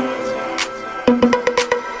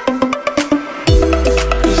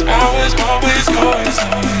 'Cause I was always yours,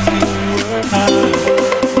 and you were mine.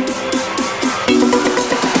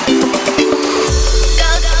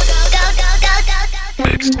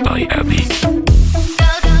 Mixed by Abby.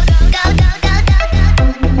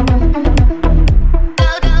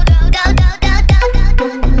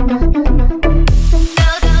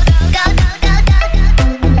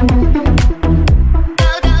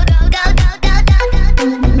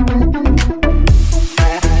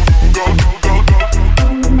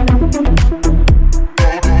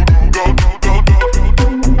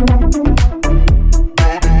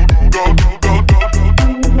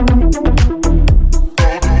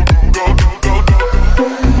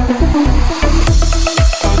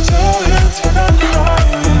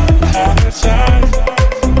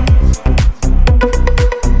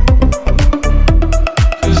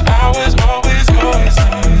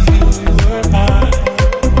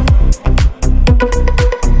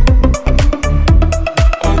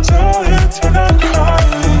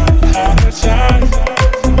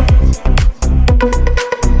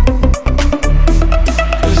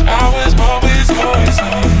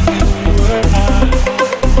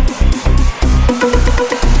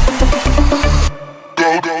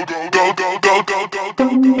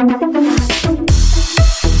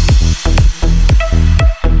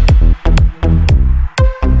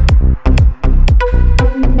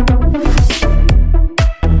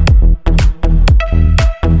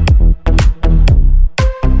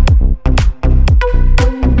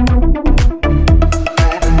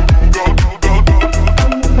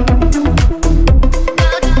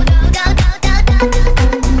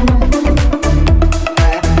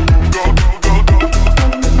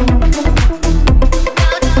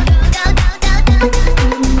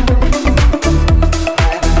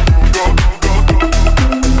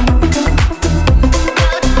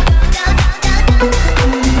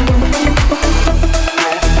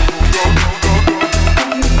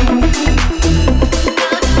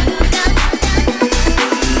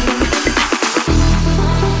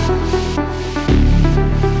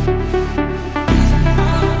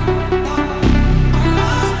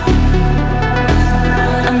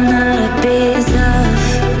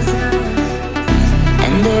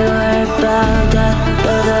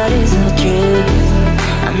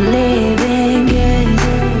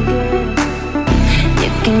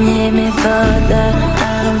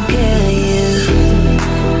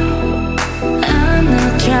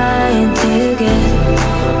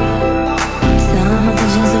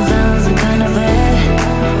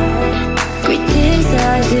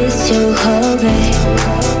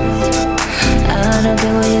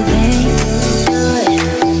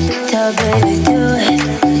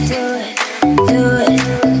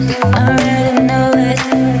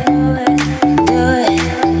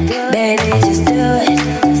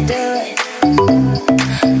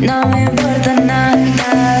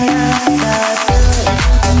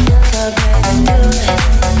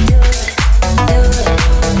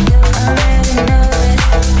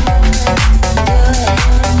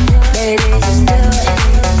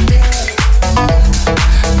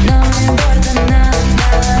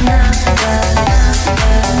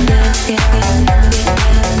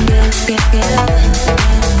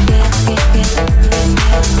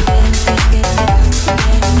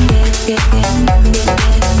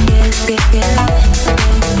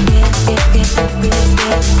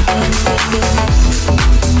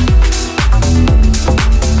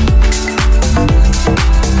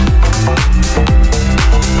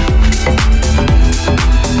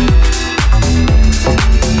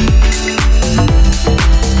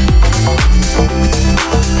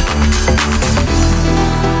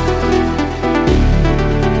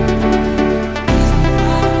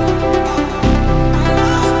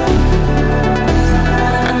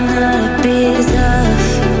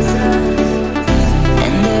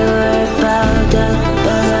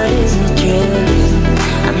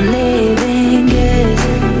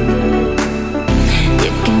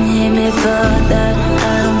 thought that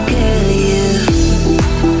I don't kill you.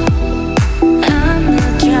 I'm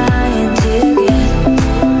not trying to get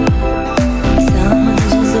someone who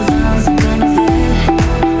just survives some kind of it.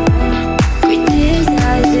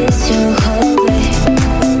 Criticize is too holy.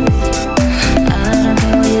 I don't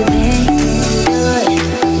care what you think. Do it,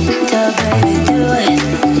 tell baby, do it,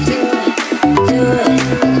 do it.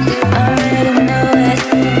 I already know it.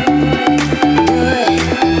 Do it,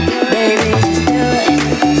 baby, just do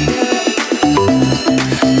it.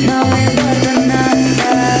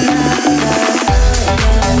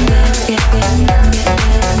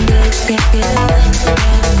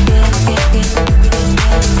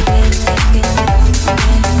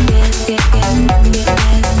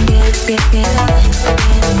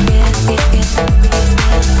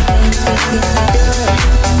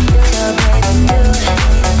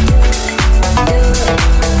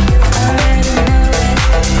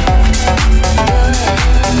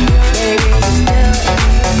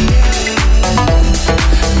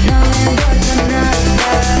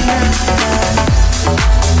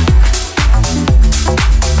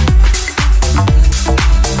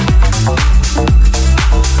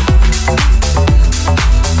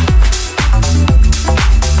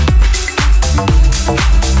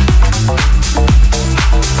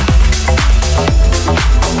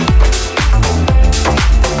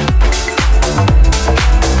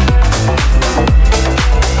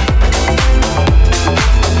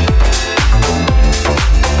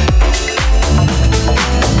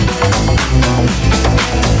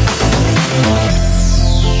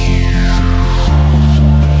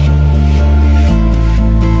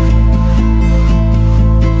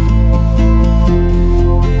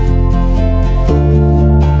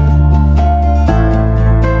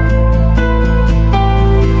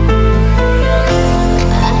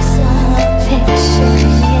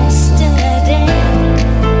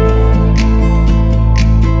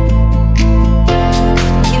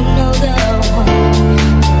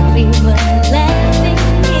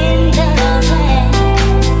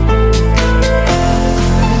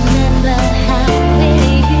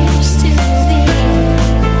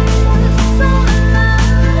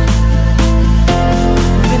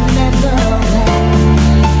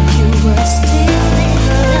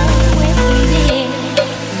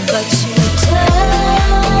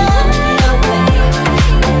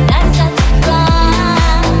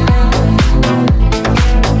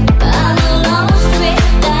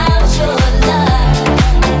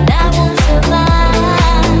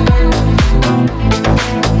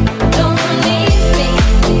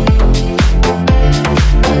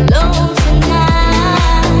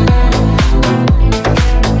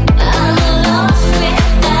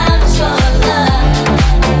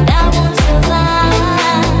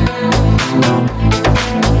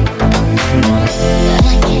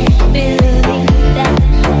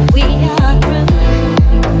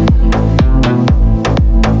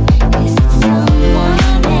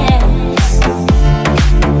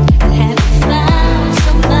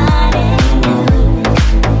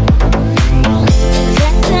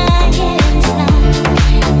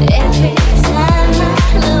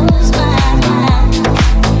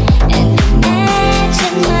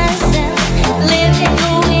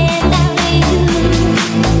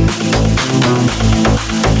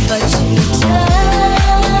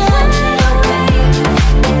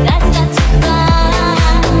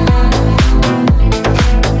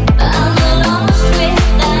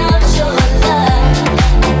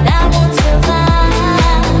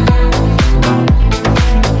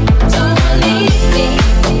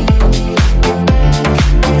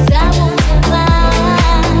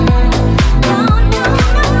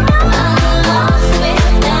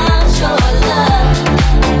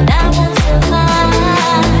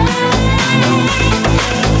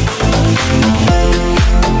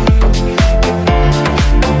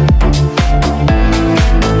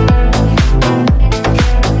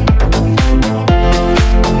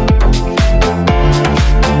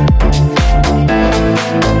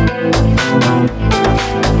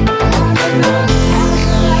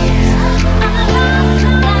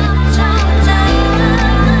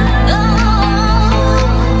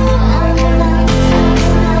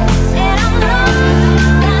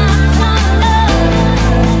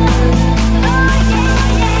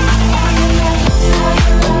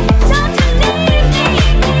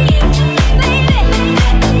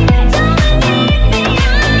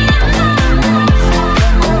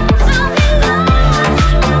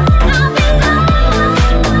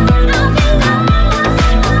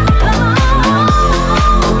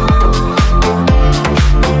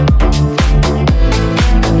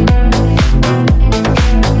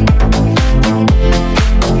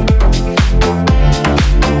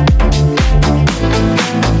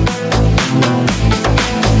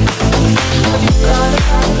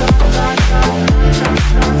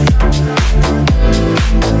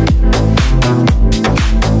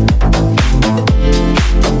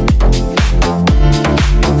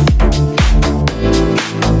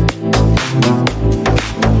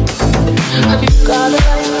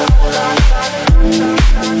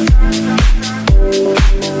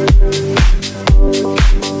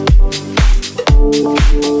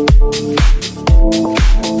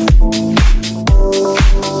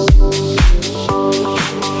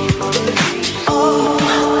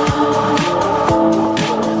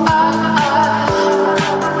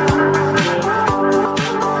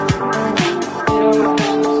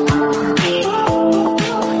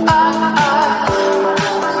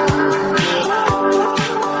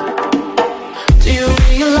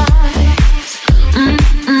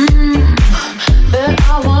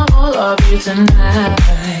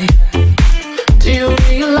 tonight. Do you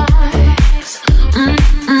realize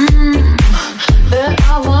that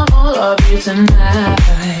I want all of you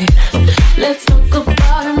tonight? Let's talk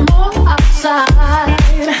about it more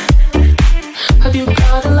outside. Have you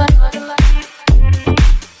got a light?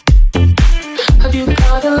 Have you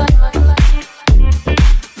got a light?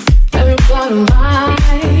 Have you got a light?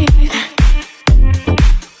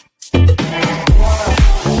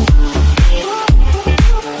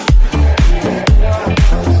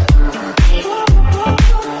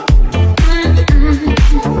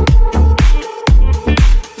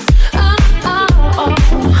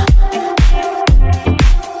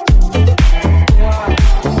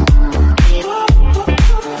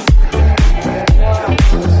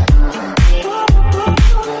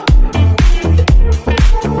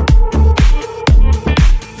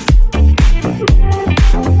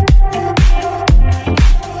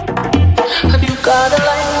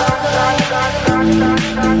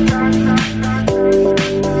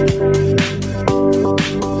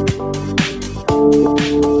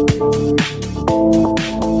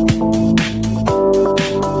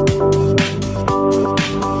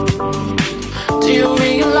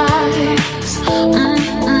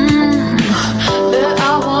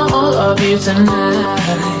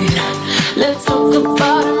 Tonight, let's talk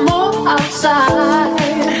about it more outside.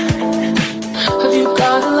 Have you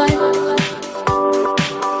got a light?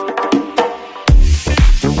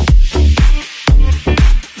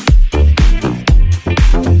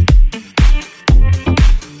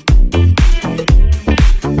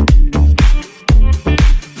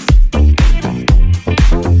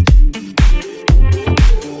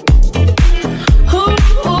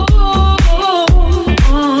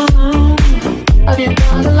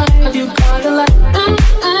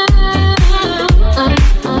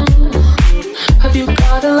 Have you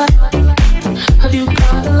got a light?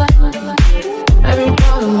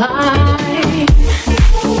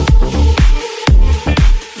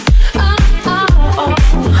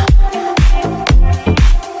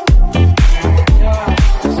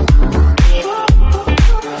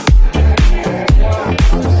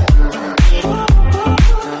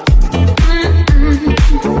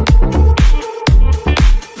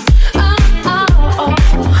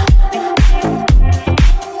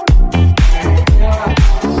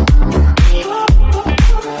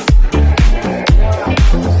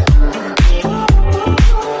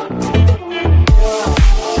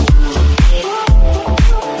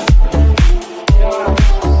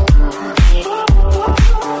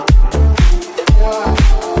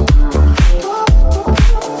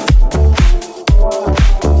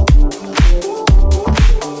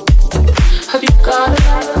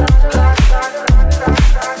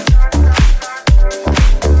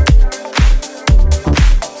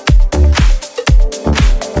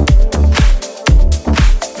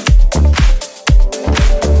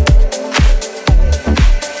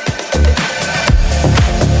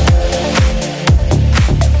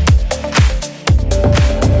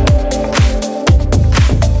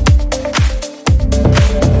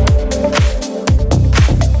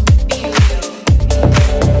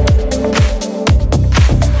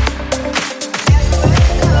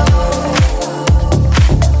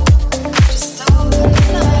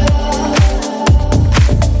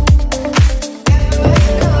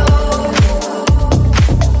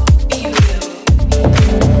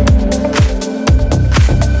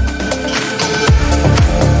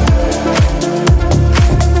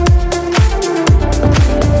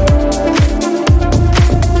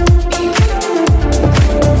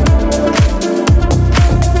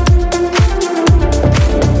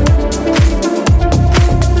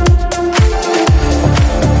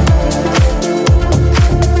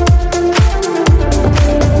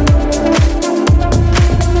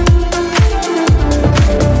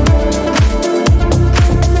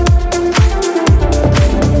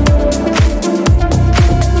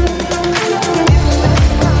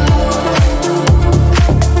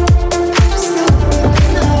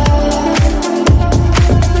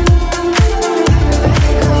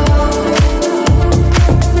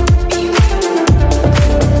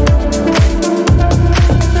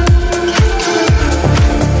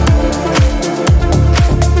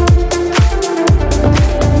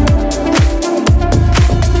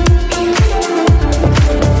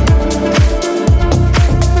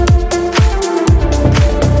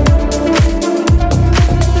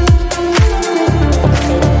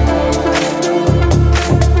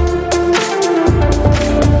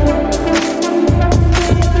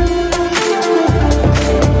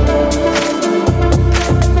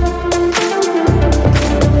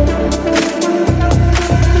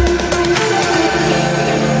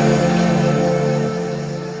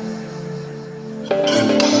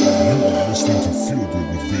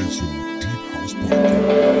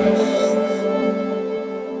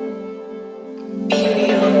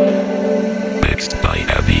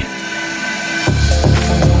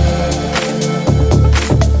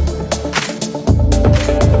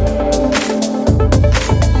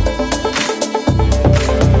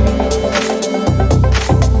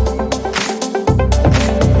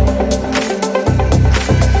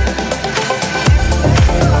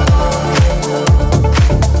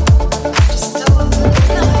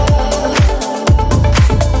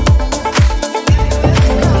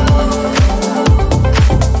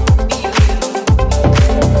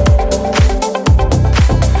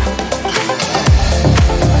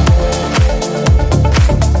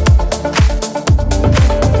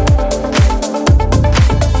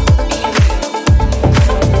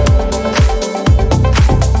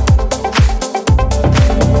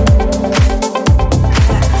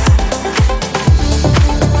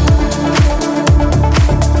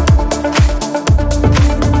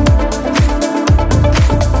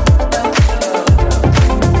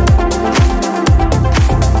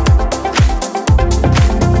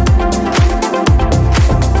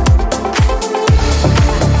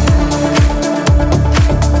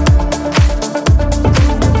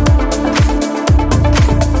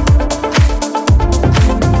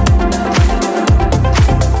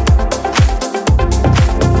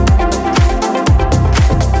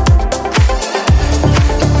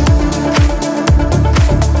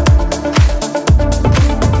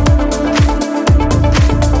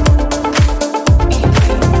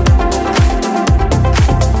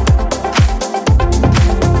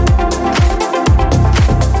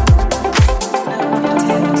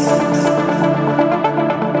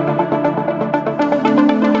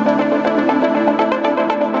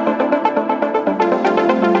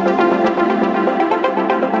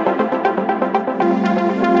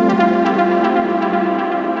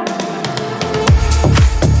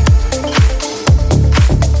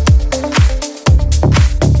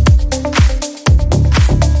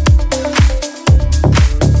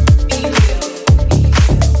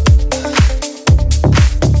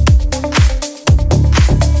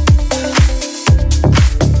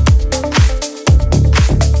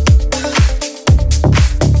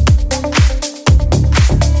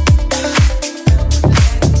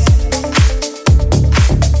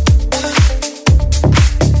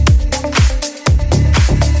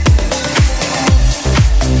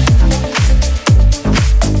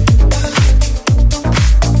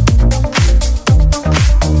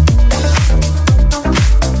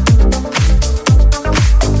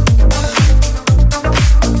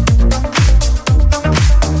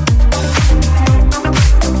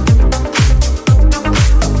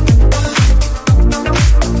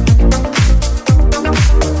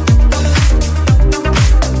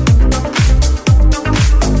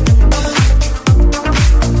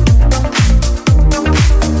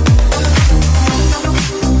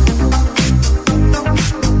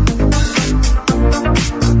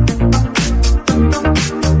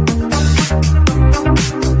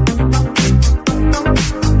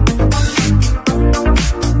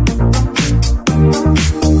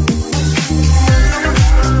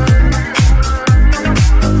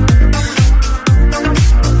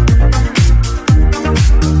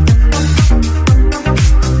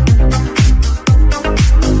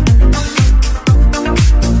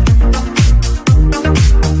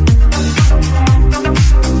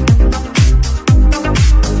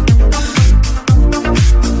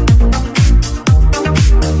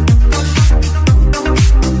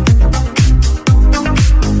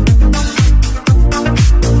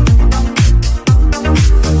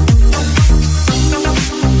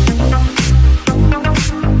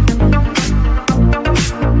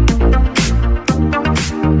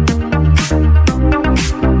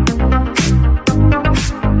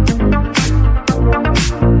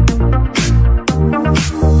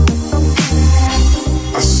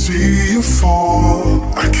 see you fall,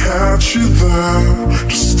 I catch you there.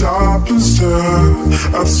 Just stop and stare.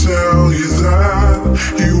 I tell you that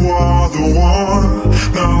you are the one.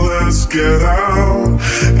 Now let's get out.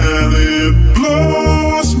 And it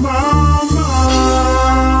blows my mind.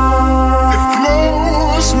 It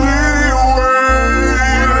blows me away.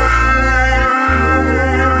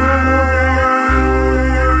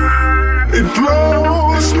 It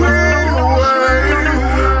blows me away.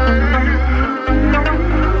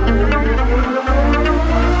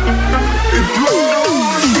 It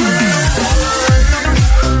blows me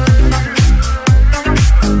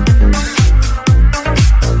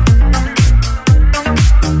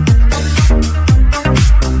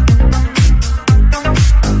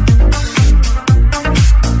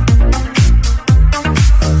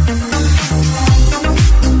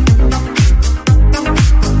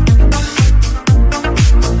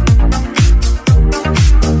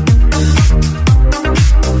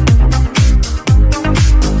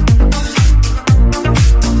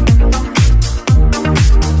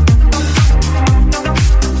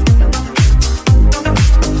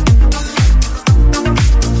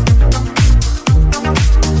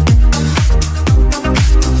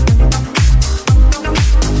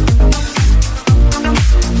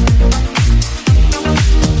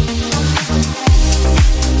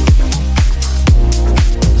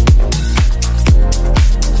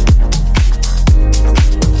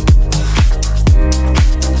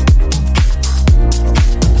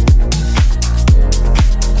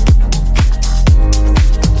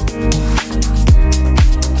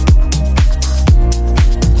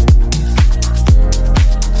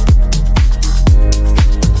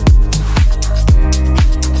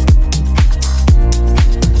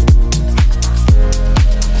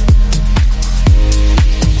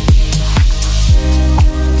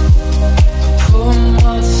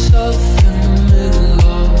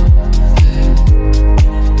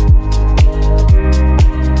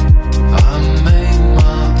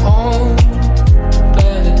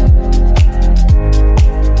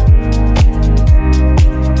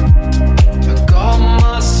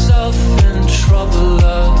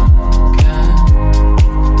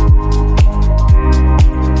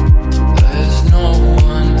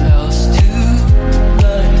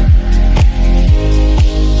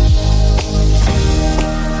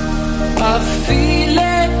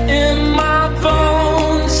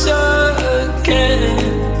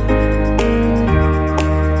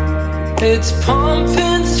It's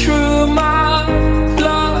pumping through my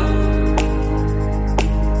blood.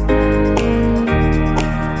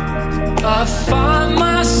 I find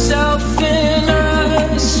myself in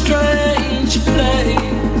a strange place,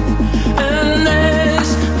 and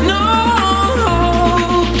there's no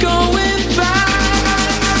hope going back.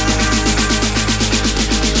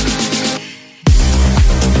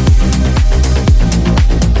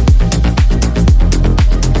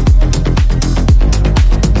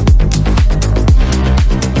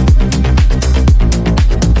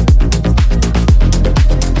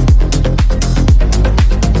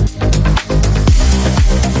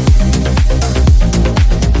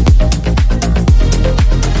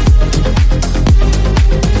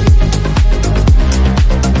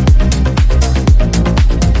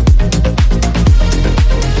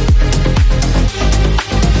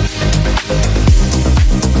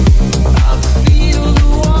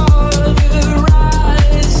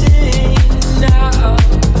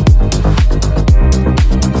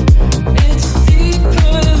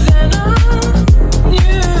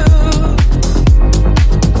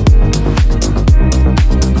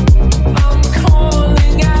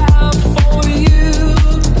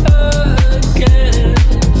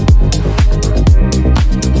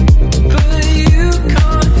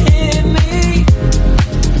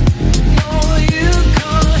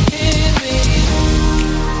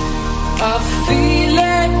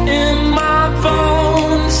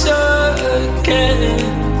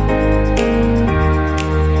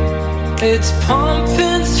 It's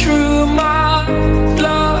pumping through my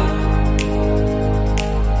blood.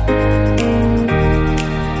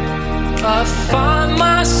 I find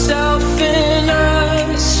myself in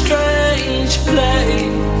a strange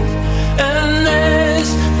place, and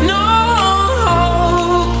there's no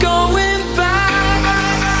hope going back.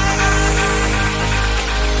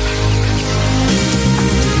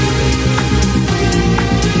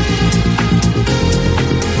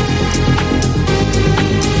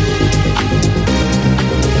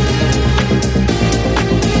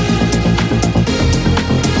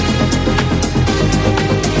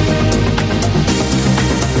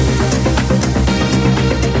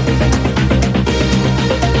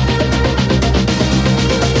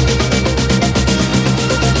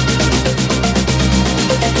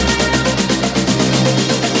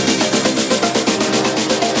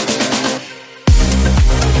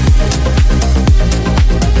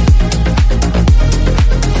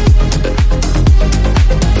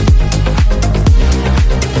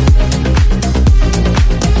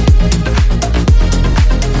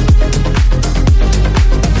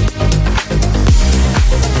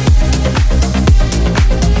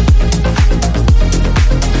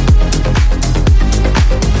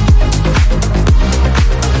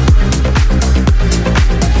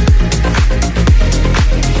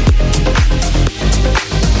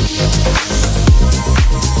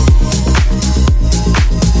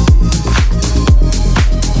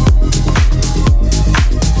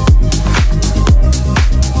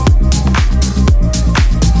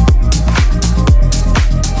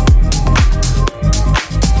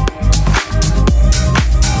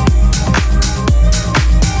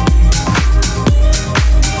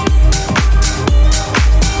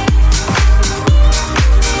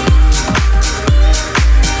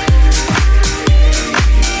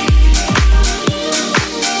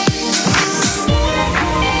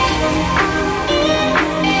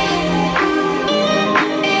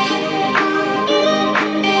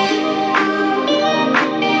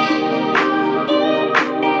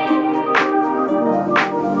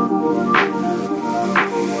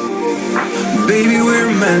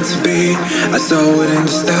 meant to be. I saw it in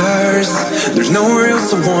the stars. There's nowhere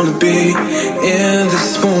else I wanna be in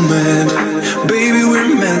this moment. Baby,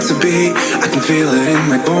 we're meant to be. I can feel it in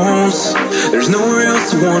my bones. There's nowhere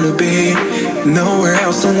else I wanna be. Nowhere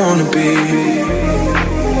else I wanna be.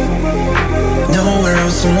 Nowhere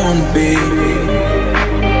else I wanna be.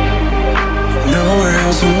 Nowhere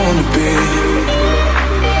else I wanna be.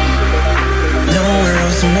 Nowhere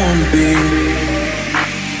else I wanna be.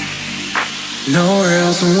 Nowhere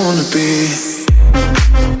else I wanna be.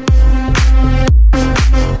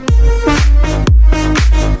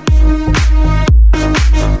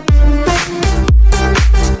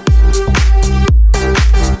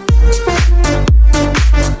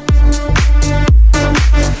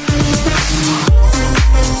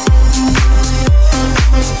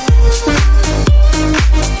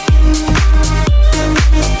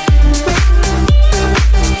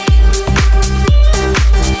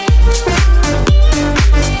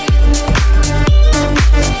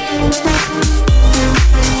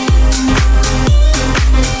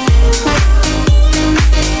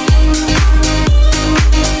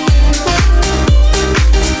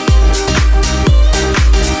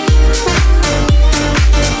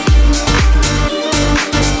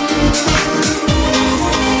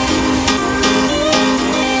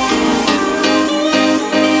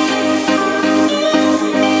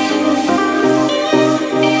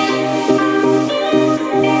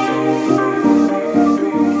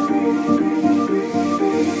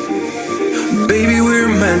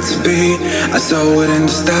 I saw it in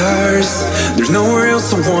the stars. There's nowhere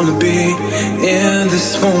else I wanna be in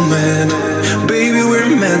this moment. Baby, we're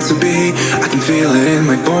meant to be. I can feel it in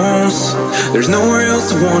my bones. There's nowhere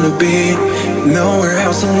else I wanna be. Nowhere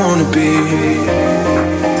else I wanna be.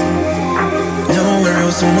 Nowhere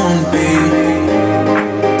else I wanna be.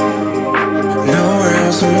 Nowhere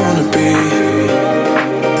else I wanna be.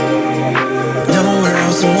 Nowhere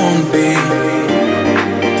else I wanna be.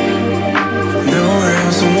 Nowhere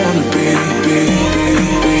else I wanna be.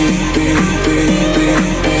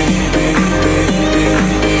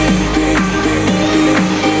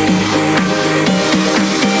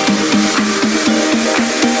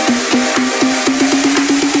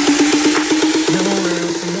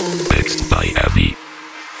 Mixed by Abby.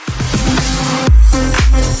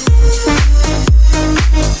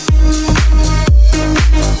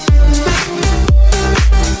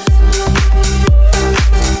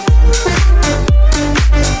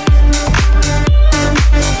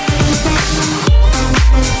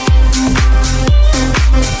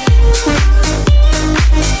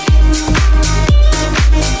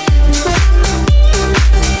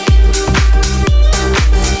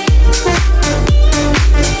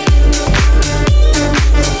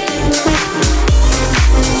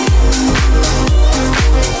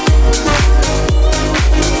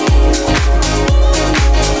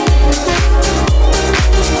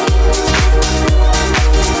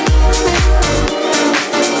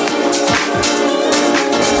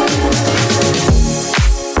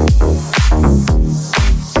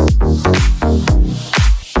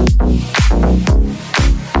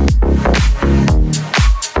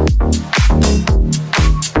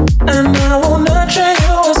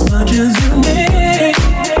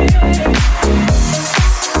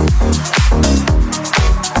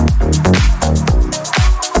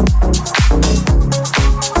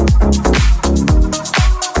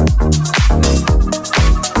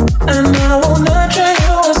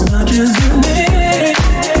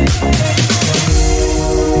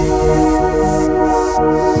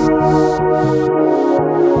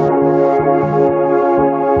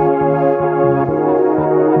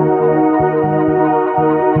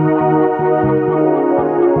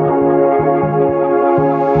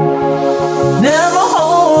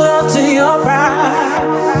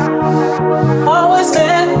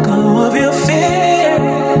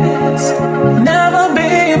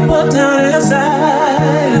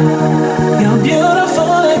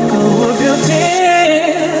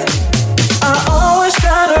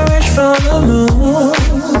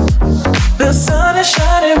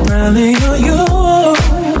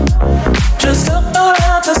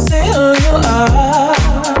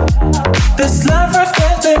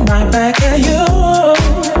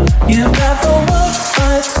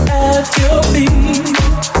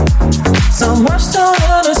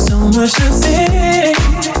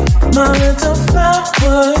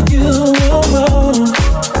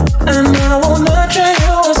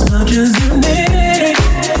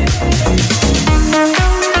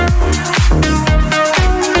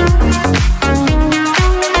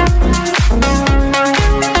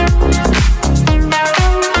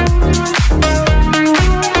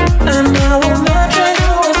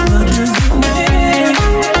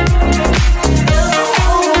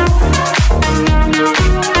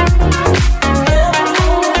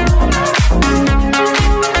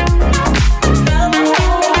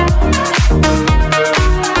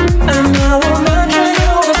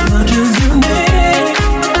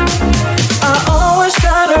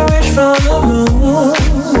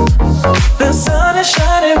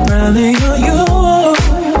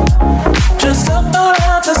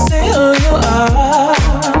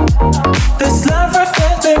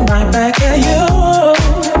 back at you.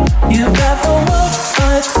 You got the world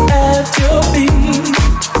right at your feet.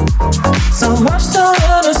 So much to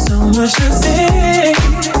learn and so much to see.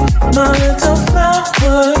 My little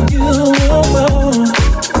flower, you will grow,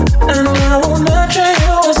 and I will nurture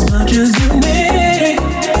you as much as you need.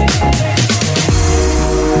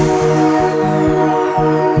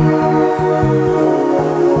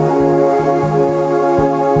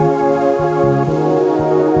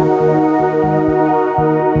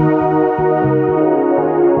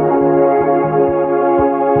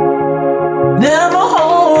 Never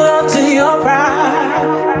hold on to your pride.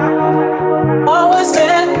 Always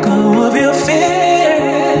let go of your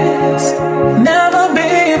fears. Never be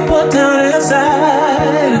put down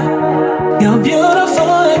inside. You're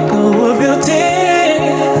beautiful, let go of your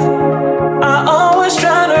tears. I always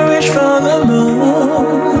try to reach for the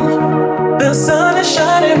moon. The sun is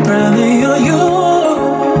shining brightly on you.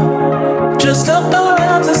 Just look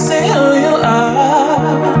around to see who you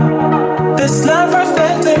are. This love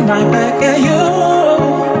reflecting right back at you.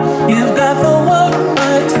 You've got the world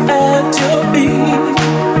right at your feet.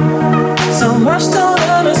 So much to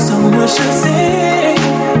learn and so much to see.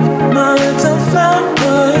 My little flower,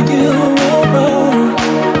 you will grow,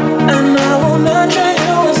 and I will nurture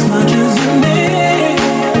you as much as you need.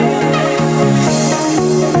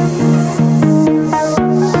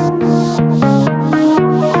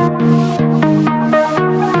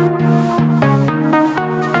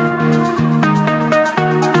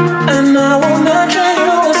 And I will nurture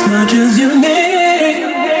you as much as you need.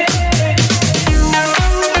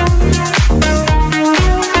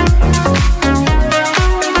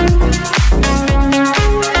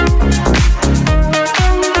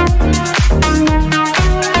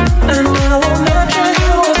 And I will nurture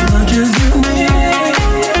you as much as you need.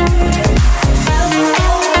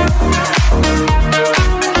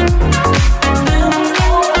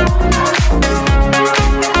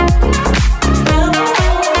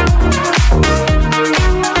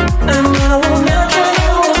 And I will nurture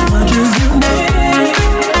you as much as you need.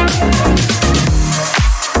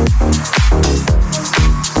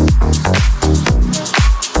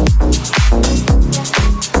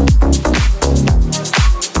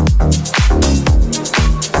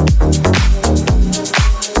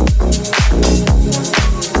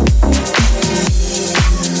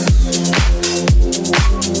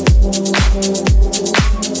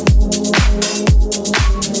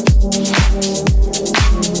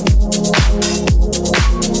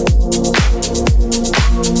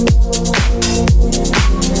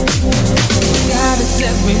 God is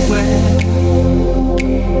everywhere,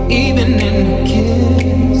 even in the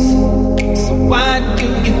kiss. So why do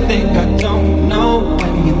you think I don't know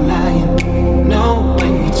when you're lying? Know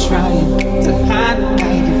when you're trying to hide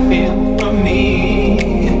how you feel from me.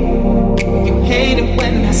 You hate it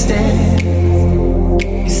when I stare.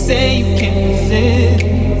 You say you can't resist.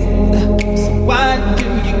 So why do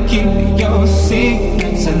you keep your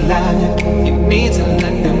secrets alive? You need to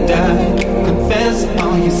let them die. Confess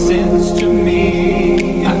all your sins to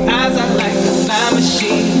me. My eyes are like a time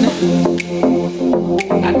machine.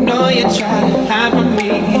 I know you try to hide from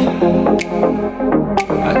me.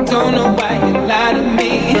 I don't know why you lie to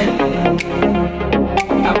me.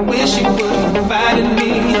 I wish you would confide in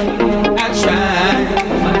me. I tried.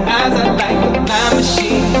 My eyes are like a time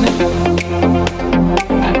machine.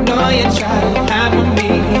 I know you try to hide from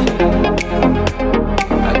me.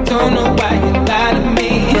 I don't know why you lie to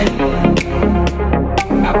me.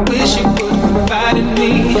 I wish you would confide in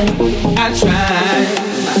me. I tried.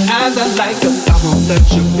 My eyes are like a I won't let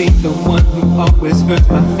you be the one who always hurts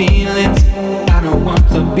my feelings. I don't want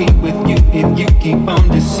to be with you if you keep on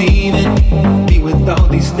deceiving. Be with all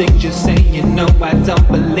these things you say, you know I don't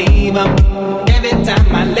believe them. Every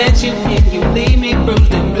time I let you in, you leave me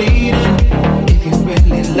bruised and bleeding. If you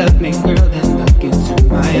really love me, girl, then look into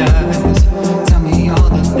my eyes. Tell me all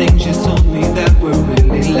the things you told me that were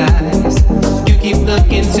really lies. You keep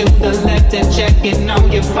looking to the left and checking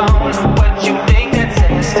on your phone. What you think that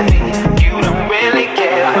says to me? You don't really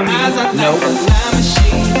care. My eyes are like a time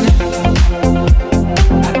machine.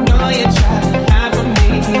 I know you try to hide from me.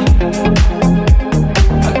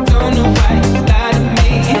 I don't know why you lie to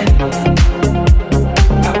me.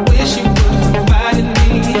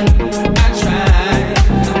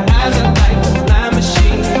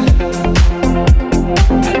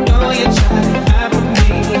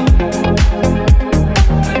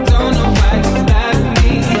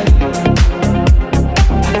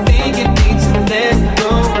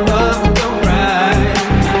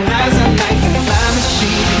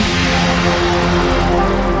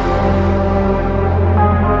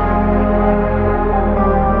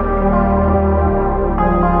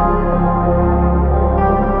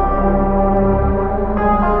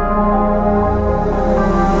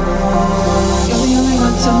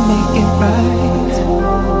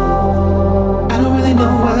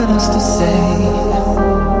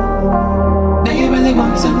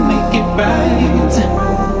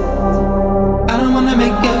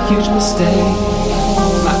 huge mistake.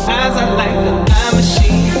 My eyes are like a time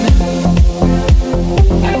machine.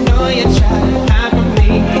 I know you try to hide from me.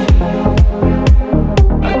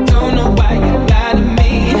 I don't know why you lie to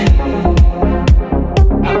me.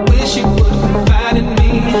 I wish you would confide in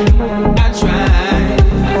me. I tried.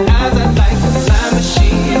 My eyes are like a time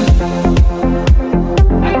machine.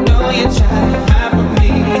 I know you try to hide from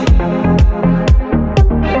me.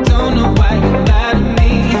 I don't know why you lie to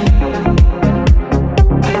me.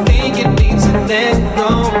 I think you need to let go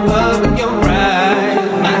of your pride.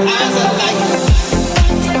 My eyes are like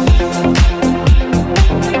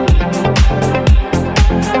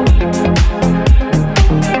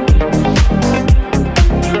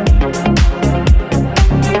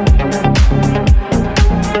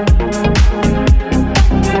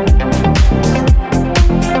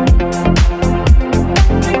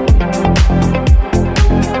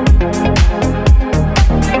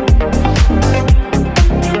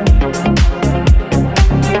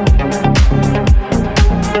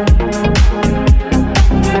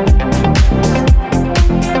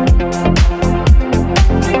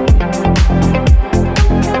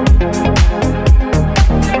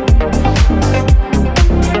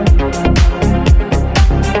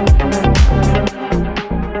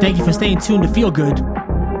Thank you for staying tuned to Feel Good.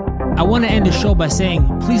 I want to end the show by saying,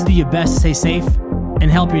 please do your best to stay safe and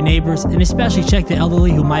help your neighbors, and especially check the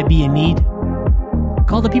elderly who might be in need.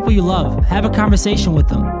 Call the people you love. Have a conversation with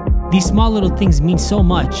them. These small little things mean so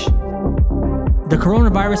much. The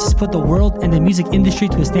coronavirus has put the world and the music industry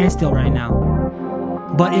to a standstill right now.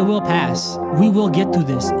 But it will pass. We will get through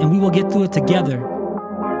this, and we will get through it together.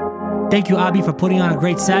 Thank you, Abi, for putting on a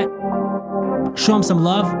great set. Show him some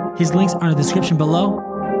love. His links are in the description below.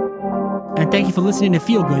 And thank you for listening to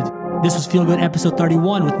Feel Good. This was Feel Good episode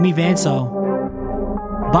 31 with me, Vanso.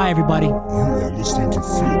 Bye, everybody. You are listening to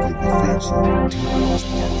Feel Good with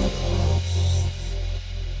Vanso.